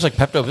 Tastes like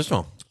Pepto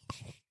Bismol.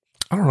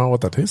 I don't know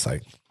what that tastes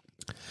like.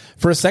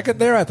 For a second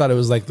there, I thought it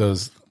was like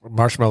those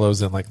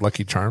marshmallows and like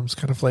Lucky Charms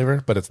kind of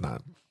flavor, but it's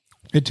not.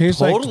 it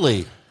tastes like.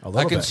 Totally. A I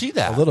little can bit. see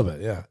that. A little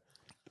bit, yeah.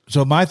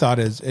 So my thought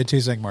is it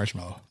tastes like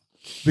marshmallow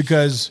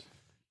because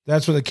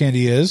that's what the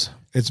candy is.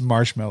 It's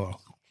marshmallow.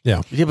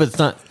 Yeah. Yeah, but it's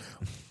not.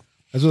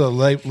 That's what the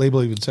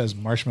label even says: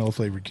 marshmallow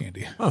flavored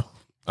candy. All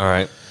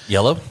right.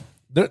 Yellow?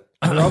 They're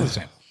They're all the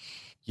same.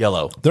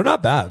 Yellow. they're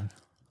not bad.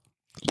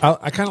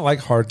 I kind of like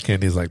hard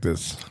candies like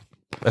this,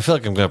 I feel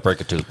like I'm going to break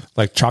a tooth.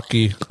 like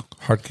chalky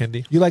hard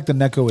candy. You like the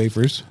Necco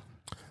wafers?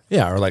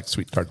 Yeah, or like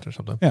sweet tarts or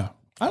something. Yeah,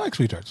 I like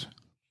sweet tarts.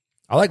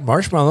 I like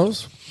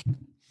marshmallows.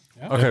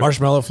 Okay.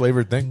 Marshmallow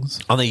flavored things.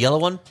 On the yellow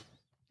one,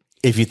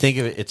 if you think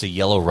of it, it's a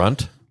yellow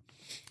runt.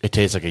 It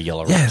tastes like a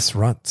yellow runt. Yes,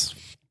 runts.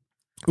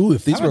 Ooh,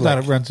 if these I were haven't thought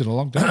like, it runs in a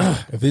long time.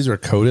 if these were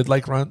coated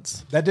like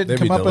runts, That didn't they'd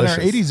come be up in our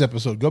delicious. 80s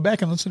episode. Go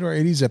back and listen to our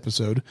 80s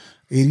episode,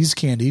 80s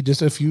candy,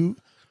 just a few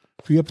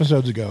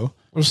episodes ago.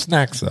 Or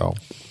snacks though.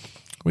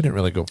 We didn't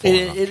really go for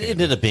It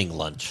ended up being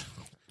lunch.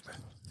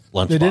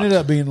 Lunch. It ended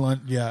up being our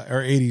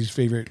 80s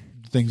favorite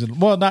things.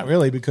 Well, not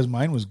really, because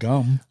mine was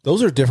gum.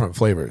 Those are different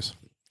flavors.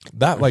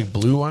 That like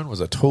blue one was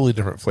a totally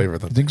different flavor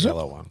than think the so?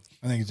 yellow one.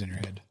 I think it's in your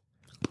head.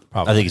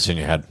 I think it's in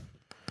your head.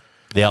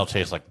 They all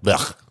taste like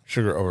blech.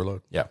 Sugar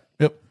overload. Yeah.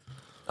 Yep.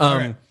 All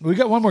right. We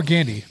got one more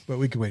candy, but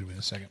we can wait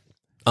a second.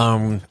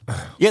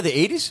 Yeah, the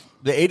 80s.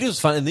 The 80s was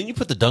fun. And then you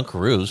put the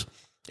Dunkaroos,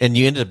 and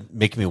you ended up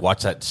making me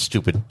watch that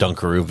stupid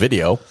Dunkaroo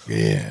video,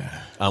 Yeah.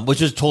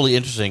 which is totally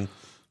interesting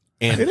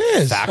and It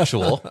is.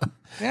 factual.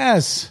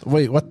 Yes.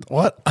 Wait, what?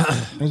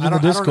 It was in the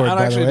Discord, I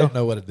by the actually way. don't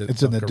know what it is.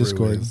 It's in the Dunkaroo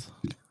Discord. is.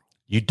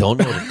 You don't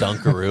know what a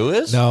Dunkaroo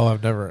is? No,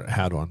 I've never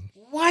had one.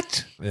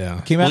 What?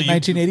 Yeah. Came out Well, in you-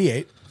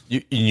 1988.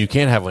 You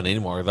can't have one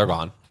anymore. They're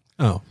gone.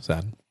 Oh,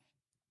 sad.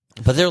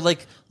 But they're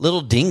like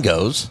little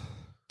dingoes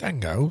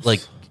Dingoes.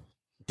 like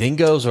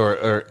dingoes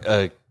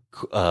or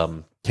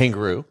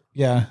kangaroo,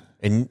 Yeah.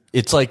 and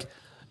it's like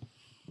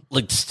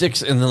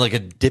sticks and then like a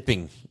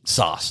dipping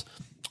sauce.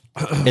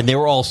 And they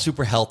were all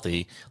super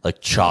healthy, like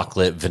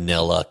chocolate,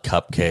 vanilla,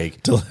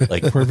 cupcake,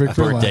 like Perfect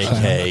for birthday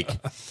lunchtime. cake.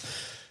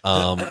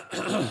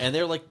 And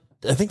they're like,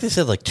 I think they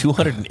said like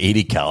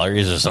 280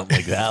 calories or something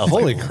like that. I was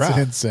Holy like, crap.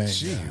 It's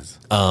insane.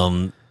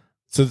 Jeez.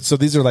 So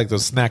these are like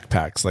those snack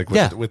packs, like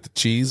Yeah. with the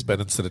cheese, but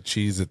instead of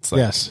cheese, it's like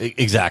Yes.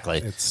 exactly.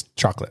 it's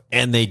chocolate.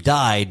 And they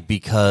died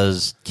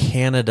because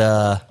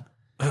Canada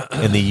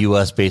and the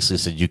U.S. basically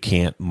said you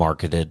can't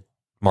market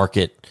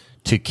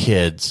to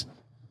kids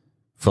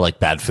for like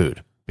bad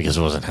food because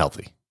it wasn't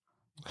healthy.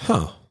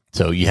 Huh.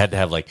 So you had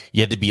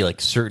to be like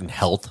certain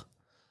health,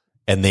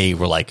 and they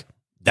were like,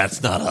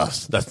 "That's not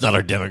us. That's not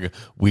our demographic.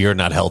 We are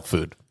not health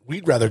food."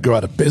 We'd rather go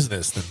out of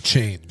business than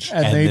change.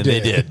 And, And they then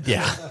did. they did.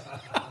 Yeah.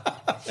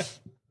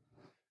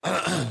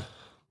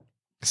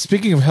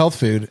 Speaking of health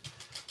food,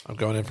 I'm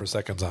going in for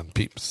seconds on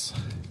Peeps.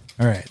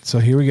 all right. So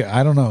here we go.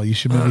 I don't know. You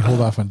should maybe hold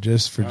off on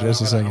just a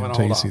second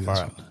until you see this All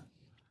right. one.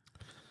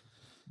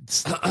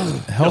 It's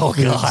health Oh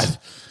foods. God,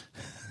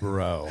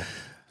 Bro.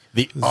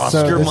 the So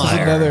Oscar this is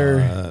Mayer.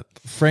 another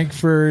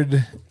Frankfurt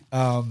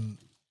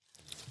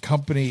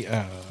company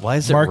Why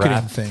is it marketing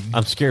wrapped? thing.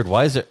 I'm scared.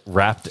 Why is it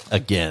wrapped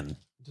again?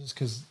 Just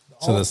because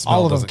So the smell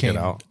all of them doesn't came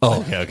get out.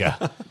 Oh, okay.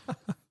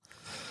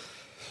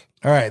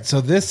 All right, so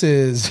this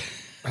is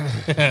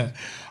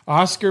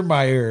Oscar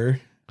Mayer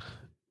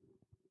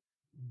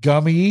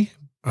gummy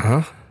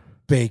Uh-huh.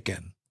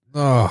 bacon.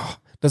 Oh.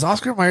 Does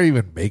Oscar Mayer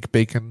even make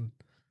bacon?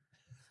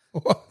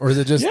 Or is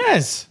it just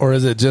Yes. or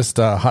is it just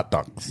hot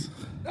dogs?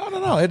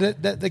 No.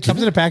 It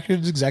comes in a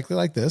package exactly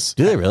like this.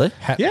 Do they really?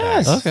 Hat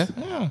Yes. dogs. Okay.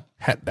 Yeah.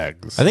 Hat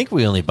dogs. I think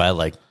we only buy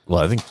I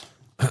think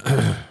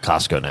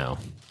Costco now.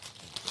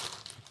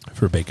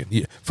 For bacon.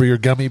 For your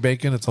gummy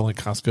bacon, it's only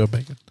Costco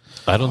bacon.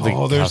 I don't think.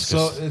 Oh, there's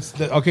Costco's-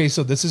 okay.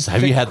 So this is.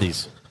 Have you had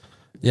these?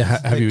 Yeah,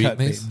 have you thick eaten cut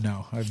these? bacon.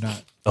 No, I've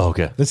not. Oh,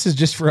 okay. This is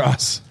just for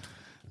us.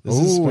 This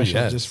is Ooh,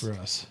 special yes. just for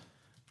us.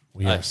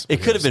 We Uh, are- it we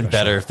could are have been special.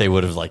 better if they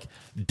would have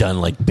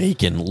done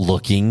bacon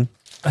looking.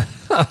 I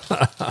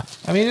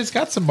mean, it's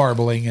got some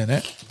marbling in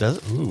it. Does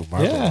it? Ooh,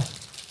 marble. Yeah.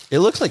 It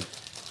looks like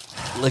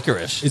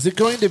licorice. Is it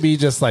going to be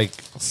just like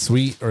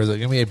sweet, or is it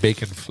going to be a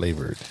bacon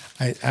flavored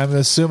I'm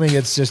assuming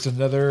it's just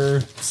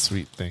another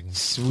sweet thing?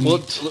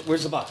 sweet,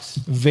 where's the box?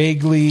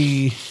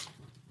 vaguely.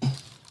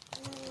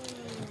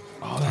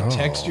 Oh, that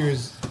texture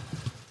is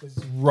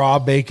raw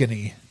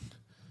bacony.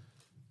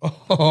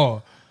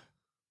 Oh,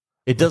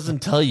 It doesn't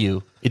tell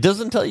you. It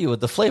doesn't tell you what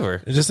the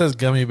flavor. It just says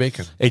gummy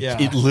bacon. It,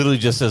 Yeah. it literally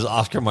just says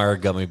Oscar Mayer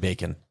gummy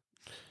bacon.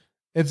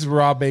 it's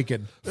raw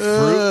bacon.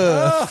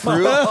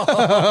 Fruit.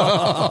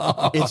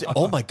 It's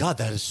oh my god,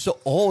 that is so.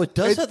 Oh, it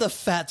does have the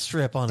fat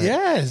strip on it.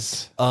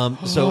 Yes.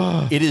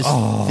 So it is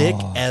thick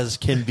as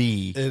can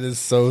be. It is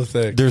so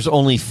thick. There's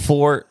only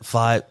 4,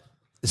 5,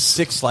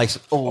 6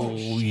 slices. Oh,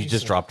 you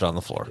just dropped it on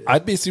the floor.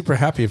 I'd be super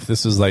happy if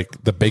this was like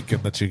the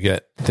bacon that you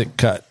get thick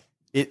cut.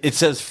 It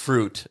says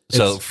fruit,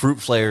 so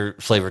fruit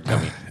flavored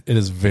gummy. It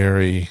is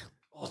very.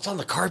 Oh, it's on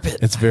the carpet.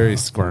 It's very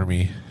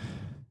squirmy.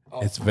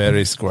 It's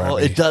very squirmy. Oh,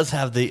 it does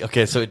have the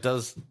okay. So it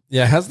does.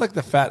 Yeah, it has like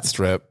the fat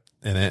strip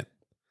in it.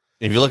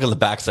 If you look on the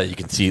backside, you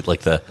can see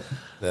like the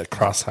The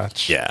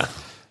crosshatch. yeah.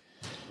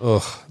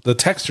 Ugh, the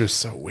texture is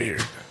so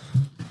weird.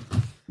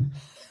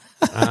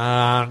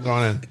 I'm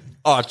going in.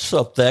 Oh, it's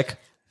so thick.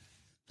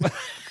 Put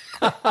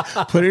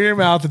it in your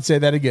mouth and say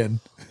that again.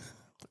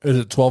 Is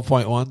it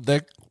 12.1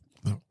 thick?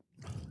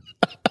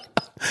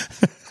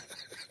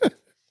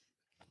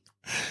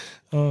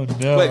 Oh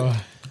no. Wait,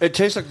 it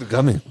tastes like the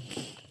gummy.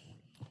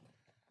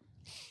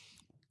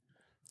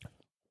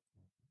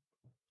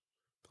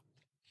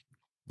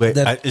 Wait,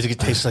 it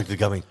tastes like the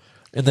gummy.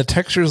 And the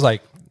texture is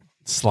like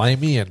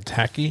slimy and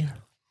tacky.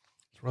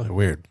 It's really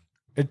weird.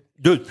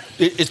 Dude,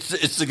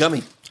 it's the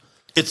gummy.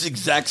 It's the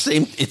exact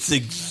same. It's the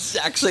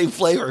exact same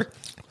flavor.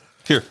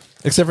 Here,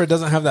 Except for it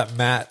doesn't have that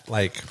matte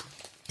like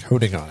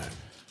coating on it.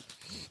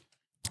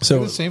 So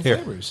the same here.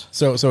 flavors.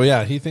 So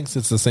yeah, he thinks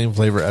it's the same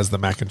flavor as the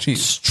mac and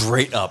cheese.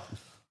 straight up.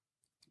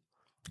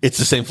 It's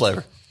the same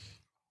flavor.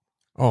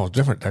 Oh,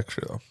 different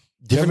texture though.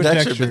 Different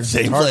texture, but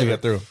same Hard to flavor.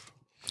 get through.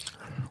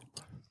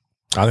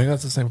 I think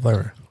that's the same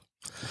flavor.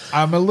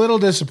 I'm a little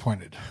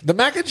disappointed. The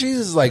mac and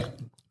cheese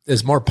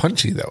is more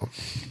punchy though.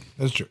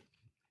 That's true.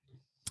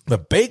 The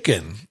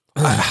bacon,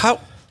 How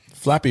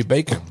flappy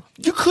bacon.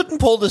 you couldn't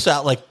pull this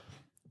out like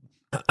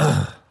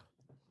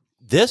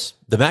this?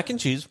 The mac and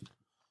cheese.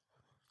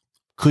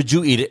 Could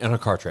you eat it on a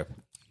car trip?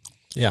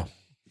 Yeah.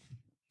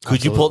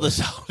 Could you pull this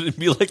out and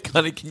be like,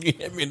 honey, can you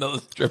hand me another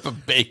strip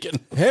of bacon?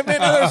 Hand me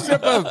another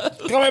strip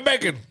of gummy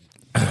bacon.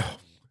 I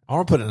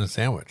want to put it in a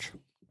sandwich.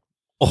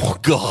 Oh,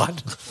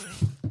 God.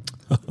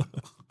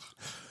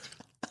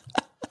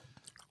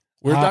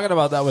 We were talking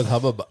about that with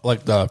Hubba,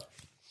 like the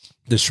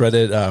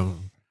shredded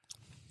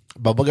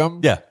bubble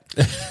gum. Yeah.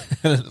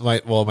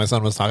 my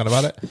son was talking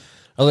about it.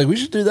 I was like, we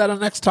should do that on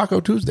next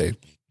Taco Tuesday.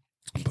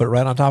 put it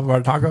right on top of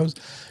our tacos.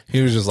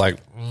 He was just like,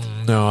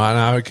 no,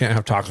 I can't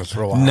have tacos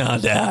for a while. No,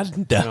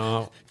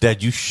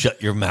 Dad, you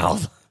shut your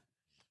mouth.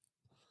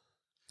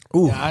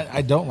 Ooh, Yeah,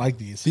 I don't like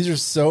these. these are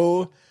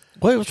so.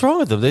 Wait, what's wrong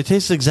with them? They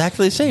taste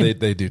exactly the same.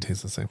 They do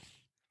taste the same,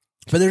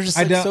 but they're just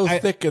like, so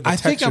thick. And the I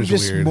think I'm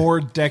texture's just weird.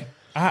 more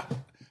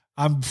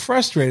I'm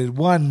frustrated.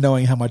 One,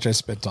 knowing how much I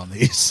spent on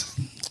these,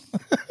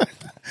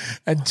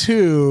 and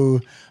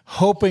two,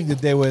 hoping that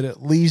they would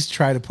at least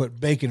try to put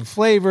bacon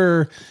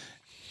flavor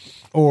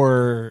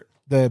or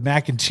the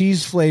mac and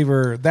cheese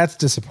flavor. That's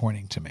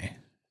disappointing to me.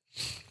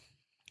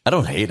 I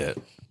don't hate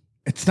it.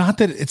 It's not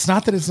that it's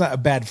not a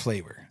bad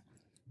flavor.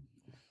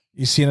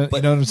 You see, you know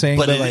what I'm saying?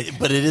 But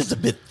But it is a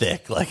bit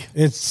thick. Like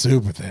it's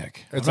super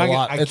thick. It's I'm a not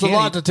lot. gonna- I It's a can't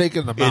lot eat- to take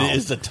in the mouth. it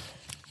is It's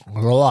a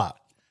lot.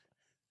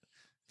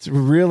 It's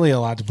really a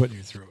lot to put in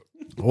your throat.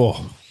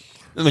 Oh,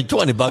 I mean,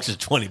 $20 is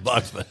 $20,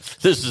 but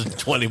this is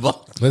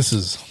 $20. this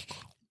is.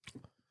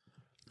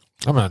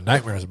 I'm having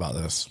nightmares about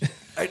this.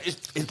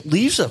 It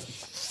leaves a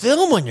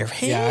film on your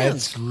Yeah,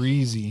 hands. it's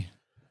greasy.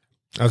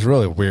 That's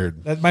really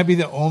weird. That might be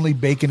the only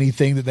bacony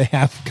thing that they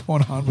have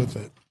going on with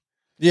it.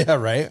 Yeah,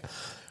 right.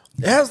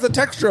 It has the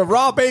texture of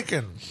raw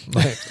bacon.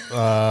 Like,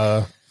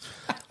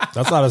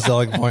 that's not a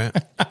selling point.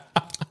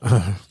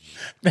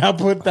 Now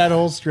put that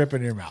whole strip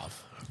in your mouth.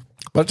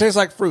 But it tastes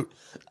like fruit.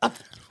 And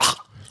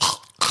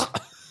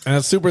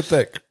it's super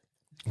thick.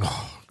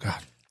 Oh, God.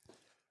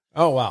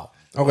 Oh, wow.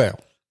 Okay.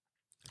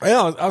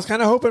 Yeah, I was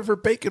kind of hoping for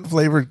bacon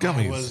flavored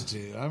gummies.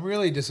 Dude. I'm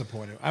really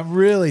disappointed. I'm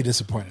really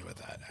disappointed with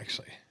that,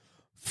 actually.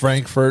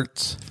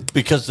 Frankfurt's.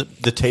 Because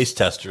the taste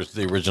testers,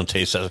 the original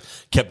taste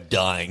testers, kept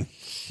dying.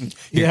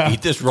 Yeah.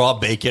 Eat this raw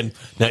bacon.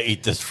 Now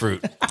eat this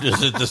fruit.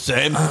 Is it the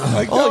same?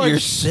 no, You're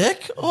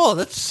sick? Oh,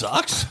 that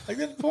sucks. Like,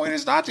 the point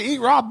is not to eat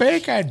raw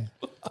bacon.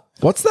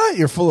 What's that?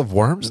 You're full of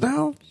worms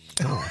now?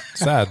 Oh,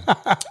 sad.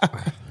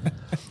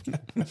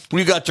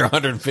 You got your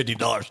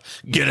 $150.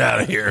 Get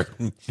out of here.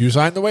 You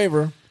signed the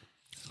waiver.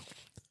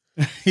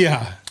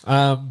 Yeah.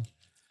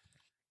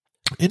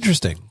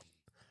 Interesting.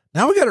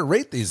 Now we got to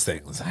rate these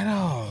things. I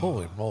know.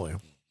 Holy moly.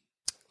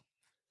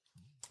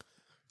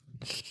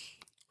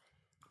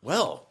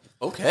 Well,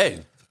 okay.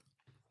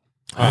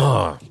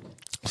 So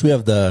we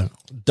have the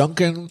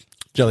Dunkin'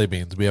 jelly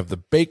beans. We have the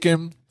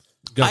bacon.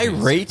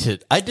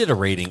 Gummies. I did a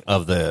rating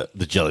of the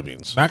jelly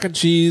beans. Mac and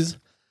cheese,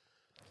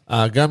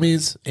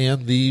 gummies,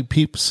 and the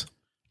Peeps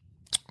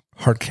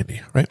hard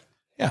candy, right?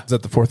 Yeah. Is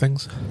that the four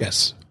things?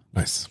 Yes.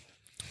 Nice.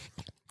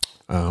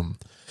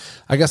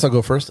 I guess I'll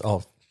go first.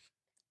 I'll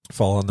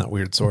fall on that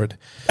weird sword.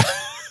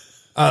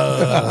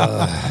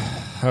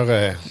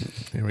 Okay.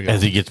 Here we go.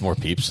 As he gets more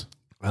peeps.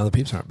 Well, the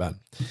Peeps aren't bad.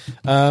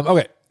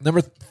 Okay.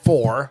 Number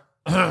 4,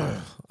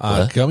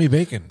 gummy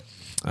bacon.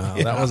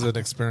 That was an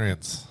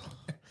experience.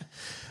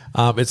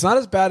 It's not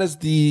as bad as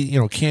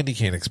the candy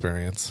cane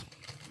experience,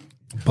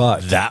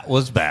 but That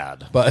was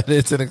bad.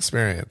 it's an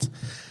experience.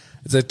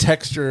 It's a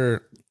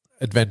texture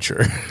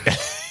adventure.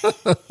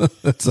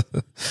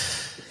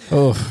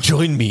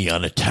 Join me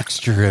on a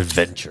texture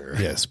adventure.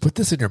 Yes, put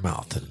this in your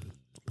mouth and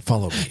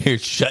follow me. Here,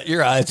 shut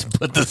your eyes and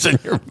put this in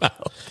your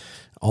mouth.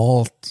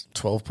 All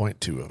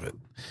 12.2 of it.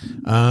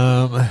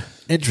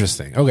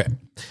 Interesting. Okay.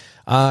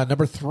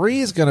 Number 3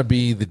 is going to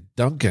be the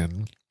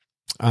Dunkin'.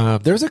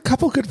 There's a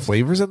couple good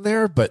flavors in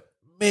there, but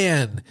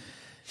man,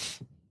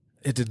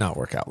 it did not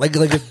work out. Like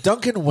if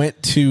Dunkin'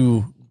 went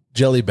to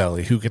Jelly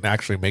Belly, who can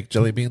actually make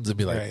jelly beans, and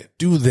be like, Right.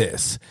 do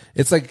this.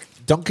 It's like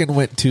Dunkin'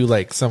 went to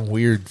like some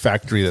weird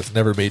factory that's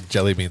never made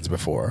jelly beans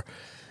before,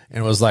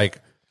 and was like,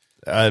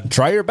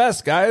 try your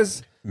best,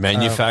 guys.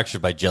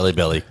 Manufactured by Jelly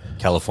Belly,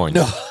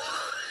 California.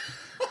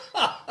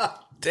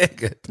 Dang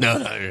it.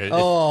 No.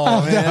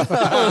 Oh, man.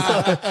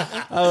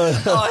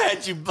 I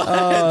had you.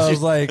 I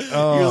was like,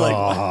 oh. You're like,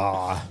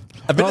 what?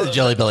 I've been to the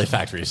Jelly Belly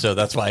factory, so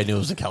that's why I knew it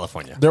was in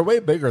California. They're way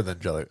bigger than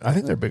jelly. I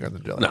think they're bigger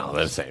than jelly. No,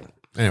 they're the same.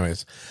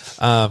 Anyways,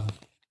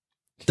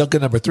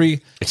 Dunkin' number 3,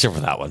 Except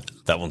for that one.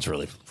 That one's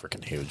really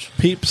freaking huge.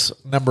 Peeps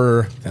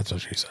number. That's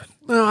what she said.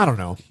 No, I don't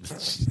know.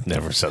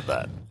 Never said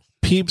that.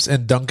 Peeps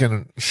and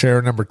Dunkin'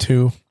 share number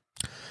 2.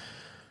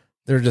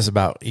 They're just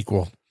about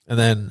equal. And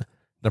then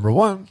number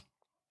 1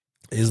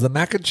 is the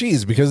mac and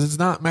cheese, because it's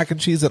not mac and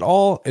cheese at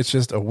all. It's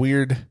just a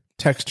weird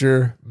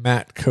texture,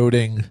 matte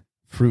coating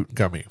fruit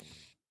gummy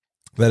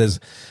that is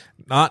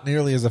not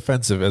nearly as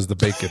offensive as the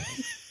bacon.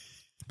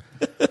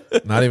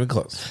 Not even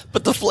close.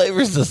 But the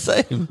flavor's the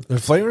same. The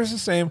flavor is the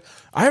same.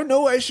 I have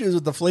no issues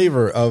with the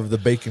flavor of the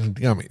bacon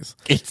gummies.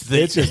 It's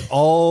just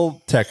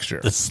all texture.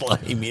 the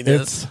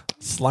sliminess.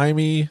 It's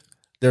slimy.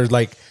 There's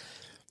like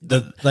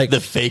the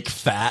fake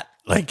fat.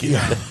 Like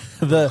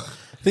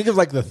think of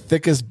like the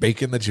thickest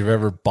bacon that you've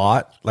ever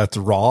bought that's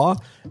raw,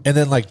 and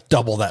then like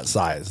double that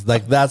size.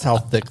 Like that's how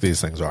thick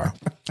these things are.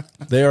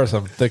 They are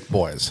some thick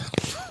boys.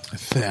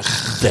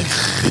 Thick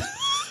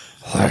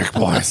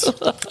boys.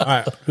 All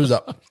right, who's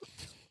up?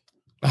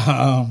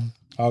 I'll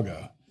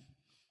go.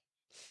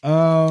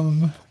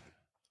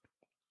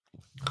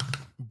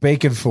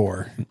 Bacon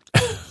 4.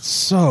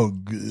 So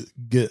good.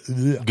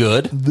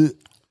 good.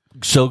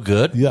 So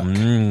good.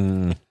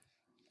 Yuck.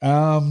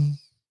 I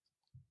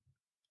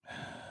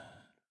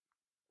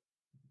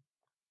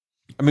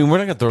mean, we're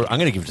not gonna throw. I'm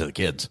gonna give it to the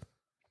kids.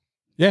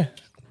 Yeah.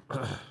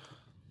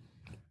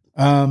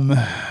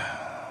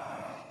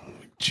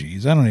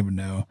 Geez, I don't even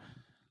know.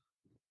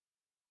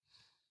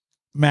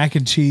 Mac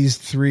and cheese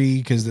 3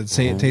 because it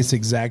tastes the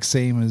exact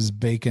same as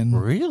bacon.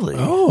 Really?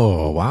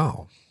 Oh,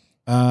 wow.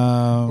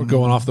 We're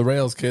going off the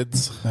rails,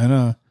 kids. I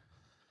know.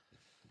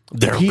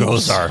 There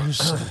goes our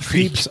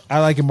Peeps. I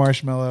like a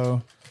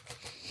marshmallow.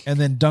 And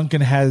then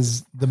Dunkin'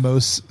 has the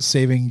most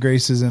saving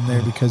graces in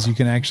there because you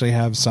can actually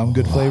have some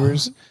good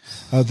flavors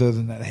other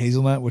than that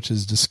hazelnut, which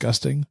is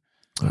disgusting.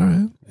 All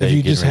right. If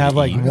you just have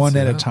like one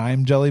at a that.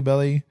 time Jelly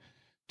Belly,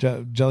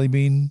 Jelly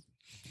Bean,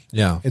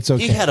 Yeah. it's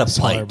okay. He had a It's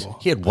bite. tolerable.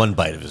 He had one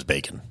bite of his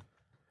bacon.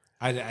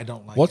 I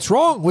don't like What's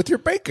wrong with your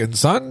bacon,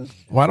 son?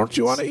 Why don't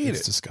you want to eat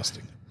It's it?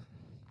 disgusting.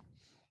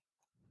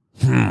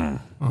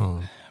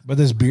 Oh, But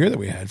this beer that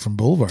we had from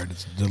Boulevard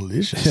is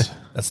delicious.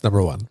 that's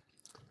number 1.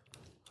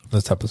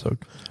 This episode.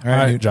 All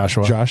right,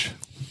 Joshua. Josh.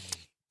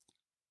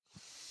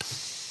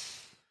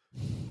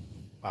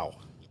 Wow.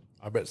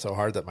 I bet so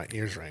hard that my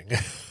ears ring.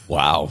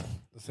 Wow.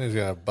 This thing's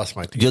going to bust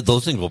my teeth. Yeah,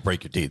 those things will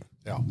break your teeth.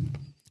 Yeah.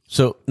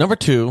 So number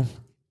 2.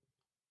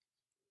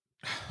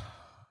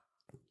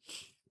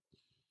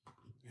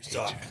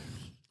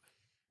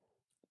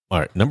 All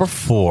right, number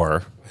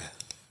 4.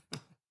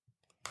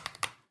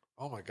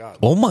 Oh, my God.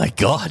 Oh my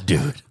god,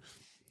 dude!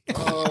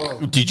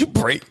 Did you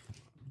break?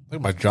 Look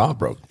at my jaw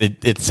broke.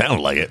 It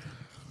sounded like it.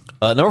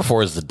 Number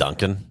 4 is the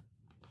Dunkin'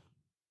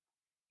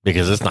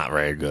 because it's not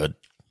very good.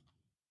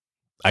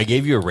 I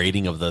gave you a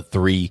rating of the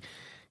 3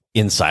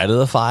 inside of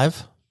the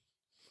 5,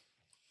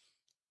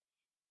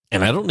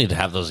 and I don't need to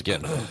have those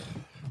again.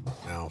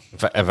 No.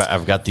 If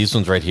I've got these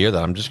ones right here,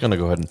 that I'm just going to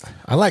go ahead and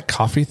I like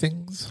coffee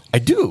things, I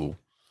do,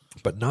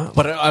 but not.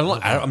 but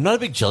I'm not a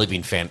big Jelly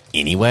Bean fan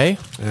anyway.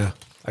 Yeah,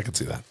 I can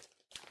see that.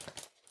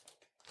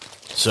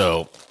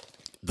 So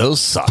those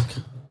suck.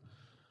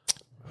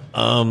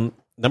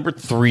 Number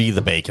 3,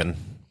 the bacon,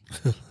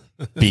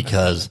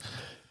 because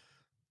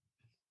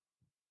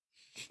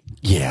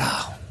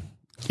yeah,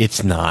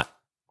 it's not.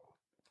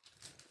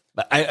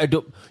 I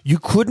don't. You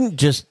couldn't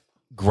just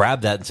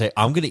grab that and say,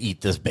 "I'm going to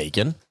eat this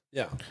bacon."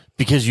 Yeah.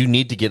 Because you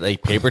need to get a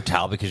paper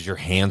towel because your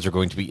hands are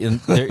going to be in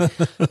there.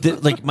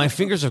 Like my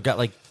fingers have got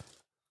like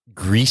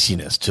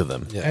greasiness to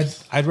them. Yeah.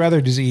 I'd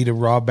rather just eat a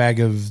raw bag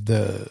of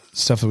the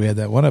stuff that we had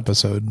that one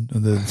episode,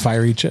 the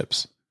fiery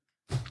chips,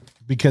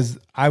 because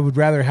I would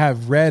rather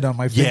have red on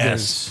my fingers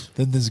Yes.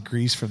 than this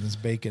grease from this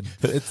bacon.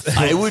 It's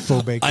I would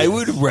full bacon. I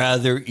would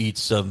rather eat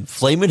some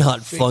flaming hot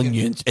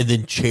Funyuns and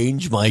then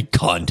change my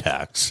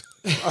contacts.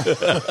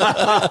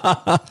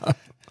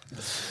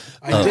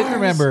 I did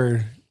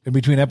remember in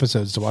between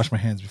episodes to wash my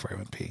hands before I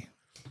went pee.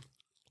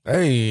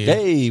 Hey.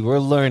 Hey, we're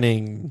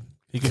learning.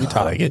 You can be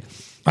taught. Like it.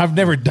 I've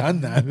never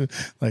done that.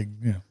 Like,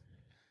 you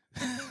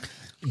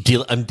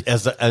know,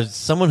 As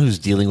someone who's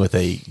dealing with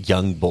a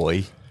young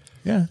boy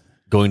yeah,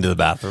 going to the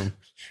bathroom.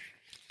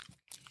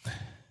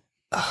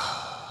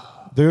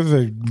 they're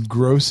the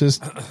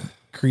grossest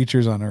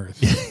creatures on earth.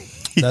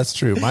 That's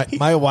true.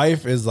 My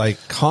wife is like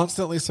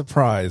constantly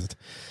surprised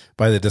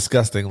by the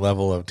disgusting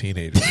level of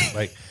teenagers.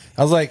 Like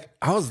I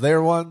was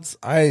there once.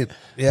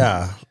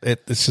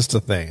 It's just a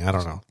thing. I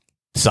don't know.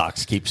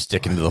 Socks keep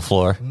sticking to the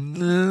floor,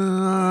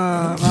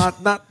 Not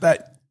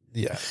that.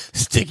 Yeah.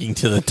 sticking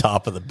to the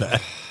top of the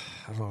bed,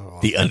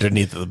 the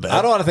underneath of the bed.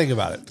 I don't want to think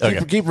about it.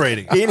 Okay. Keep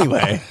rating.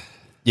 Anyway,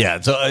 yeah.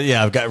 So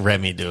I've got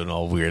Remy doing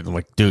all weird. I'm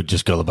like, dude,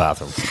 just go to the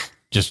bathroom.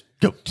 Just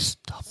go. Just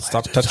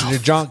Stop touching your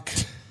junk.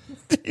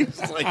 He's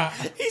like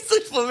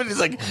flipping. He's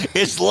like,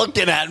 it's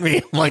looking at me.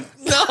 I'm like,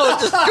 no,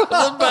 just go to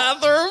the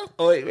bathroom.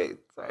 Oh, wait,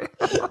 sorry.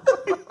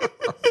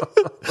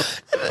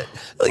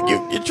 Like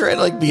you're trying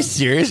to like be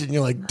serious, and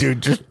you're like,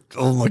 dude, just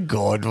oh my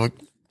god, like,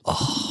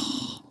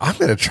 I'm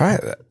gonna try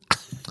it.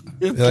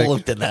 it's like-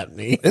 looking at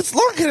me. It's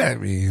looking at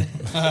me.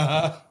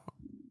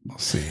 We'll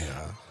see.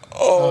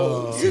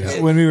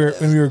 When we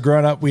were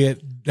growing up, we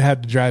had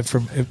to drive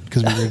from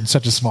because we were in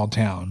such a small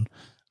town,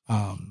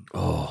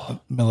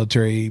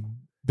 military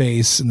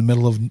base in the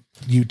middle of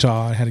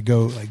Utah. I had to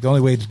go like the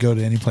only way to go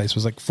to any place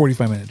was like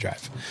 45-minute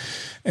drive,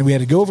 and we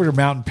had to go over to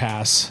Mountain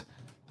Pass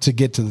to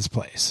get to this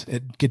place,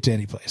 get to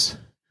any place.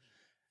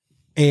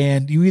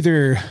 And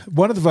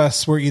one of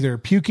us were either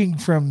puking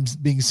from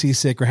being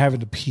seasick or having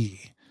to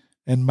pee.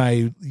 And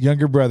my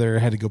younger brother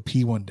had to go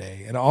pee one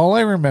day. And all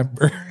I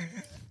remember,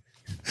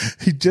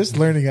 he just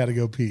learning how to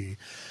go pee.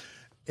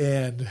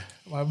 And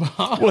my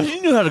mom, Well,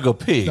 you knew how to go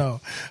pee. no,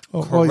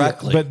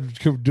 Correctly. but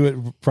could do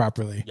it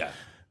properly. Yeah.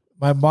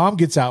 My mom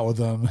gets out with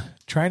him,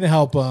 trying to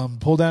help him,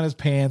 pull down his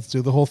pants,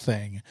 do the whole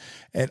thing.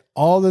 And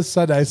all of a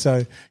sudden I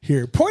saw,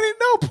 here, point it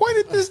down, point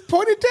it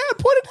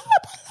down.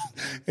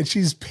 And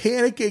she's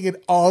panicking, and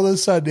all of a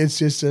sudden it's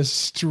just a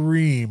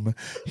stream.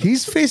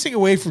 He's facing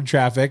away from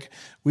traffic.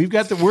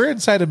 We're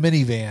inside a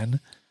minivan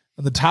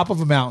on the top of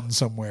a mountain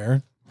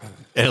somewhere.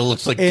 And it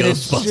looks like and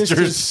it's just a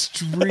Ghostbusters.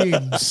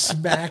 stream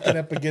smacking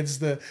up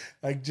against the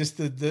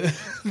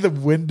the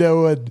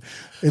window, and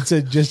it's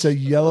just a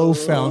yellow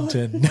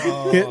fountain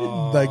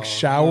like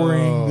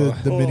showering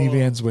the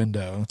minivan's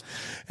window,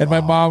 and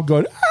my mom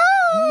going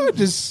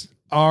just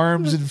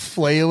arms and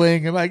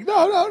flailing. I'm like,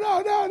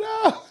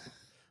 no.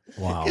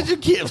 Wow. You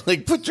can't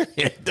like put your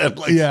hand up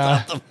like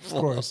Yeah, stop the of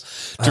flow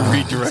course. to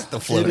redirect the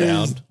flow It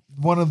down. is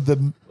one of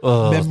the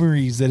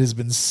memories that has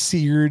been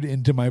seared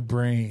into my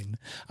brain.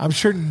 I'm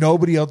sure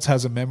nobody else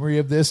has a memory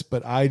of this,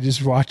 but I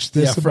just watched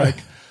this. Yeah,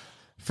 and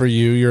for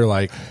you, you're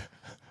like,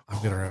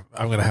 I'm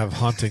gonna have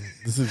haunting.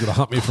 This is gonna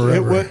haunt me it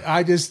forever. would,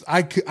 I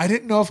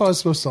didn't know if I was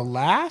supposed to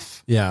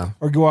laugh Yeah.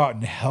 or go out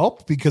and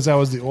help because I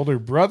was the older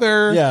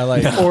brother. Yeah,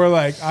 like- or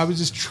like I was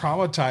just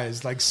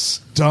traumatized, like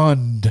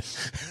stunned.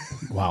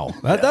 Wow.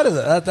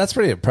 That's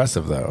pretty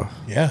impressive though.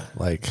 Yeah,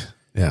 Like,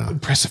 yeah.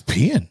 impressive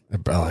peeing.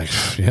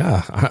 Like,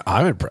 yeah.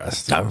 I'm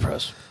impressed. I'm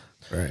impressed.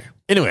 Right.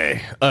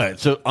 Anyway, all right.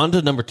 So on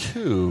to number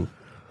 2.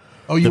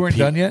 Oh, you weren't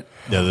done yet?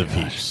 No, the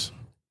peeps.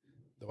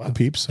 The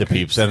peeps. The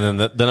peeps. And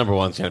then the number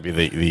one's going to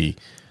be the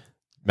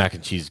mac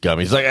and cheese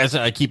gummies. Like I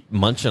said, I keep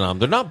munching on them.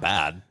 They're not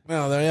bad.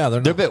 No, they're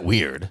They're a bit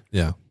weird.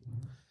 yeah.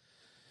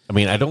 I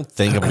mean, I don't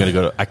think I'm going to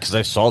go to, because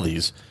I saw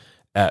these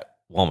at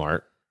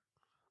Walmart.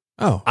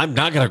 Oh, I'm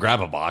not going to grab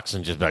a box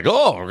and just be like,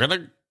 oh, we're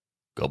going to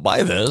go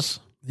buy this.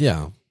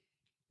 yeah.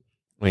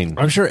 I mean,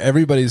 I'm sure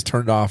everybody's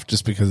turned off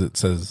just because it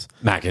says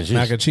mac and cheese.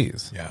 mac and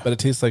cheese. Yeah. But it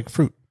tastes like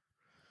fruit.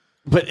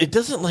 But it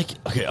doesn't like,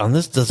 okay, on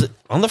this, does it,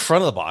 on the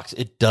front of the box,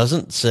 it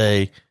doesn't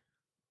say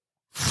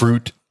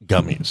fruit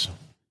gummies.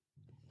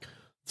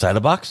 Side of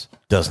the box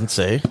doesn't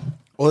say.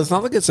 Well, it's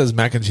not like it says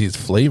mac and cheese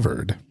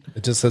flavored.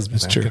 It just says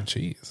That's mac true. and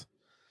cheese.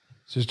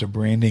 It's just a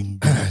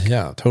branding.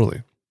 Yeah,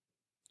 totally.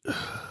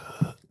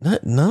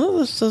 None of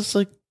this says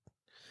like,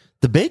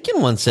 the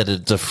bacon one said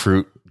it's a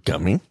fruit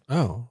gummy.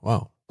 Oh,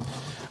 wow.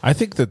 I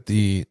think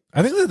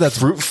that's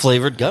Fruit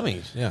flavored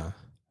gummies. yeah.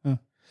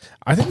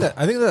 I think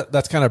that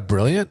that's kind of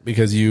brilliant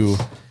because you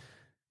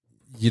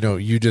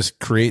just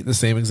create the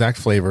same exact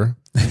flavor.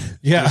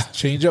 Yeah. Just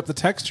change up the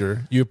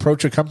texture. You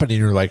approach a company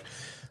and you're like,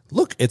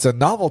 look, it's a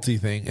novelty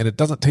thing and it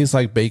doesn't taste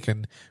like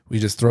bacon. We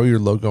just throw your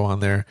logo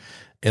on there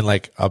and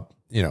like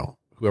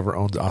whoever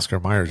owns Oscar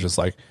Mayer is just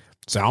like,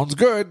 sounds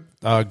good.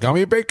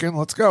 Gummy bacon,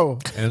 let's go.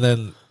 And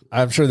then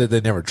I'm sure that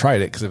they never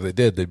tried it because if they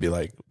did, they'd be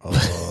like,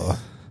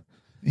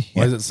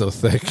 why is it so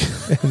thick?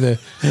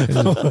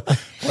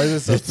 Why is it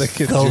so thick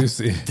and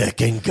juicy?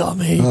 Thick and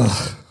gummy.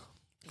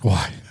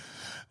 Why?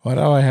 Why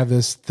do I have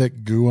this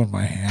thick goo on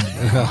my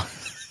hand?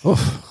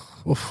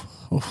 Oof.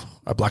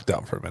 I blacked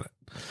out for a minute.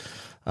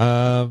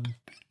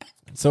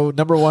 So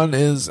number 1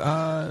 is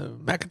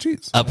mac and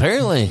cheese.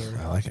 Apparently,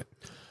 I like it.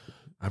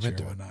 I'm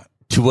into Why it. not?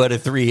 2 out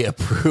of 3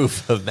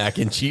 approve of mac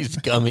and cheese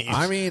gummies.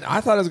 I mean,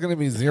 I thought it was going to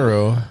be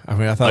 0. I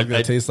mean, I thought it was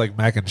going to taste like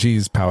mac and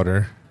cheese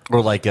powder.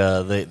 or like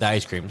the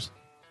ice creams,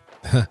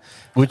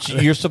 which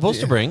you're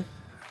supposed to bring.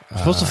 You're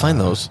supposed to find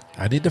those.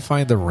 I need to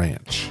find the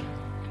ranch.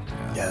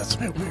 Yeah, that's a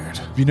bit weird.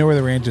 If you know where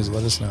the ranch is,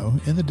 let us know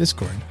in the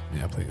Discord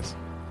Yeah, please.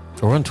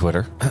 Or on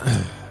Twitter.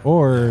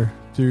 or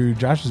through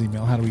Josh's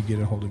email. How do we get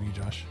a hold of you,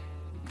 Josh?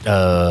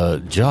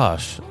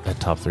 Josh at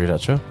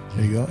top3.show.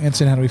 There you go.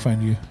 Anson, how do we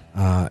find you?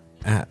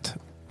 At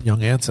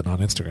Young Anson on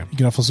Instagram. You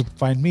can also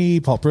find me,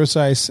 Paul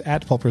Procise,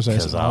 at Paul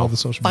Procise on all the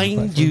social media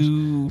Find platforms.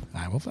 you.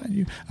 I will find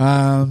you.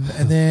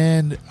 And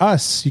then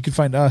us, you can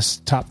find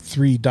us,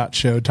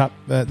 top3.show.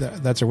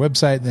 That's our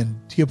website. And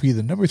then TOP,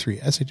 the number 3,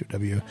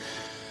 SHOW,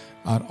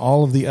 on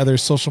all of the other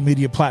social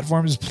media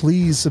platforms.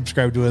 Please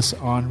subscribe to us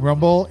on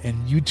Rumble and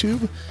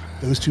YouTube.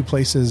 Those 2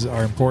 places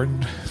are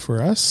important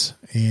for us.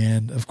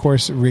 And of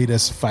course, rate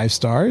us 5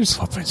 stars.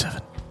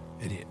 12.7.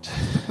 Idiot.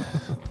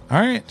 All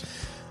right.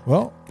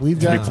 Well, we've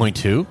got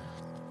 3.2.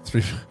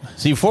 3,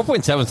 See,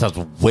 4.7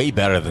 sounds way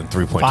better than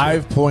 3.2.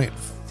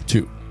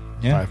 5.2.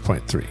 Yeah.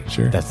 5.3.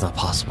 Sure. That's not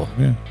possible.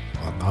 Yeah.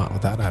 Well, not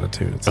with that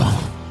attitude. It's All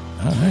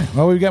right.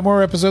 Well, we've got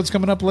more episodes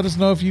coming up. Let us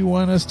know if you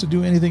want us to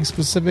do anything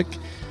specific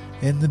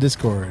in the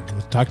Discord.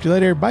 We'll talk to you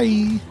later.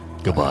 Bye.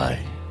 Goodbye.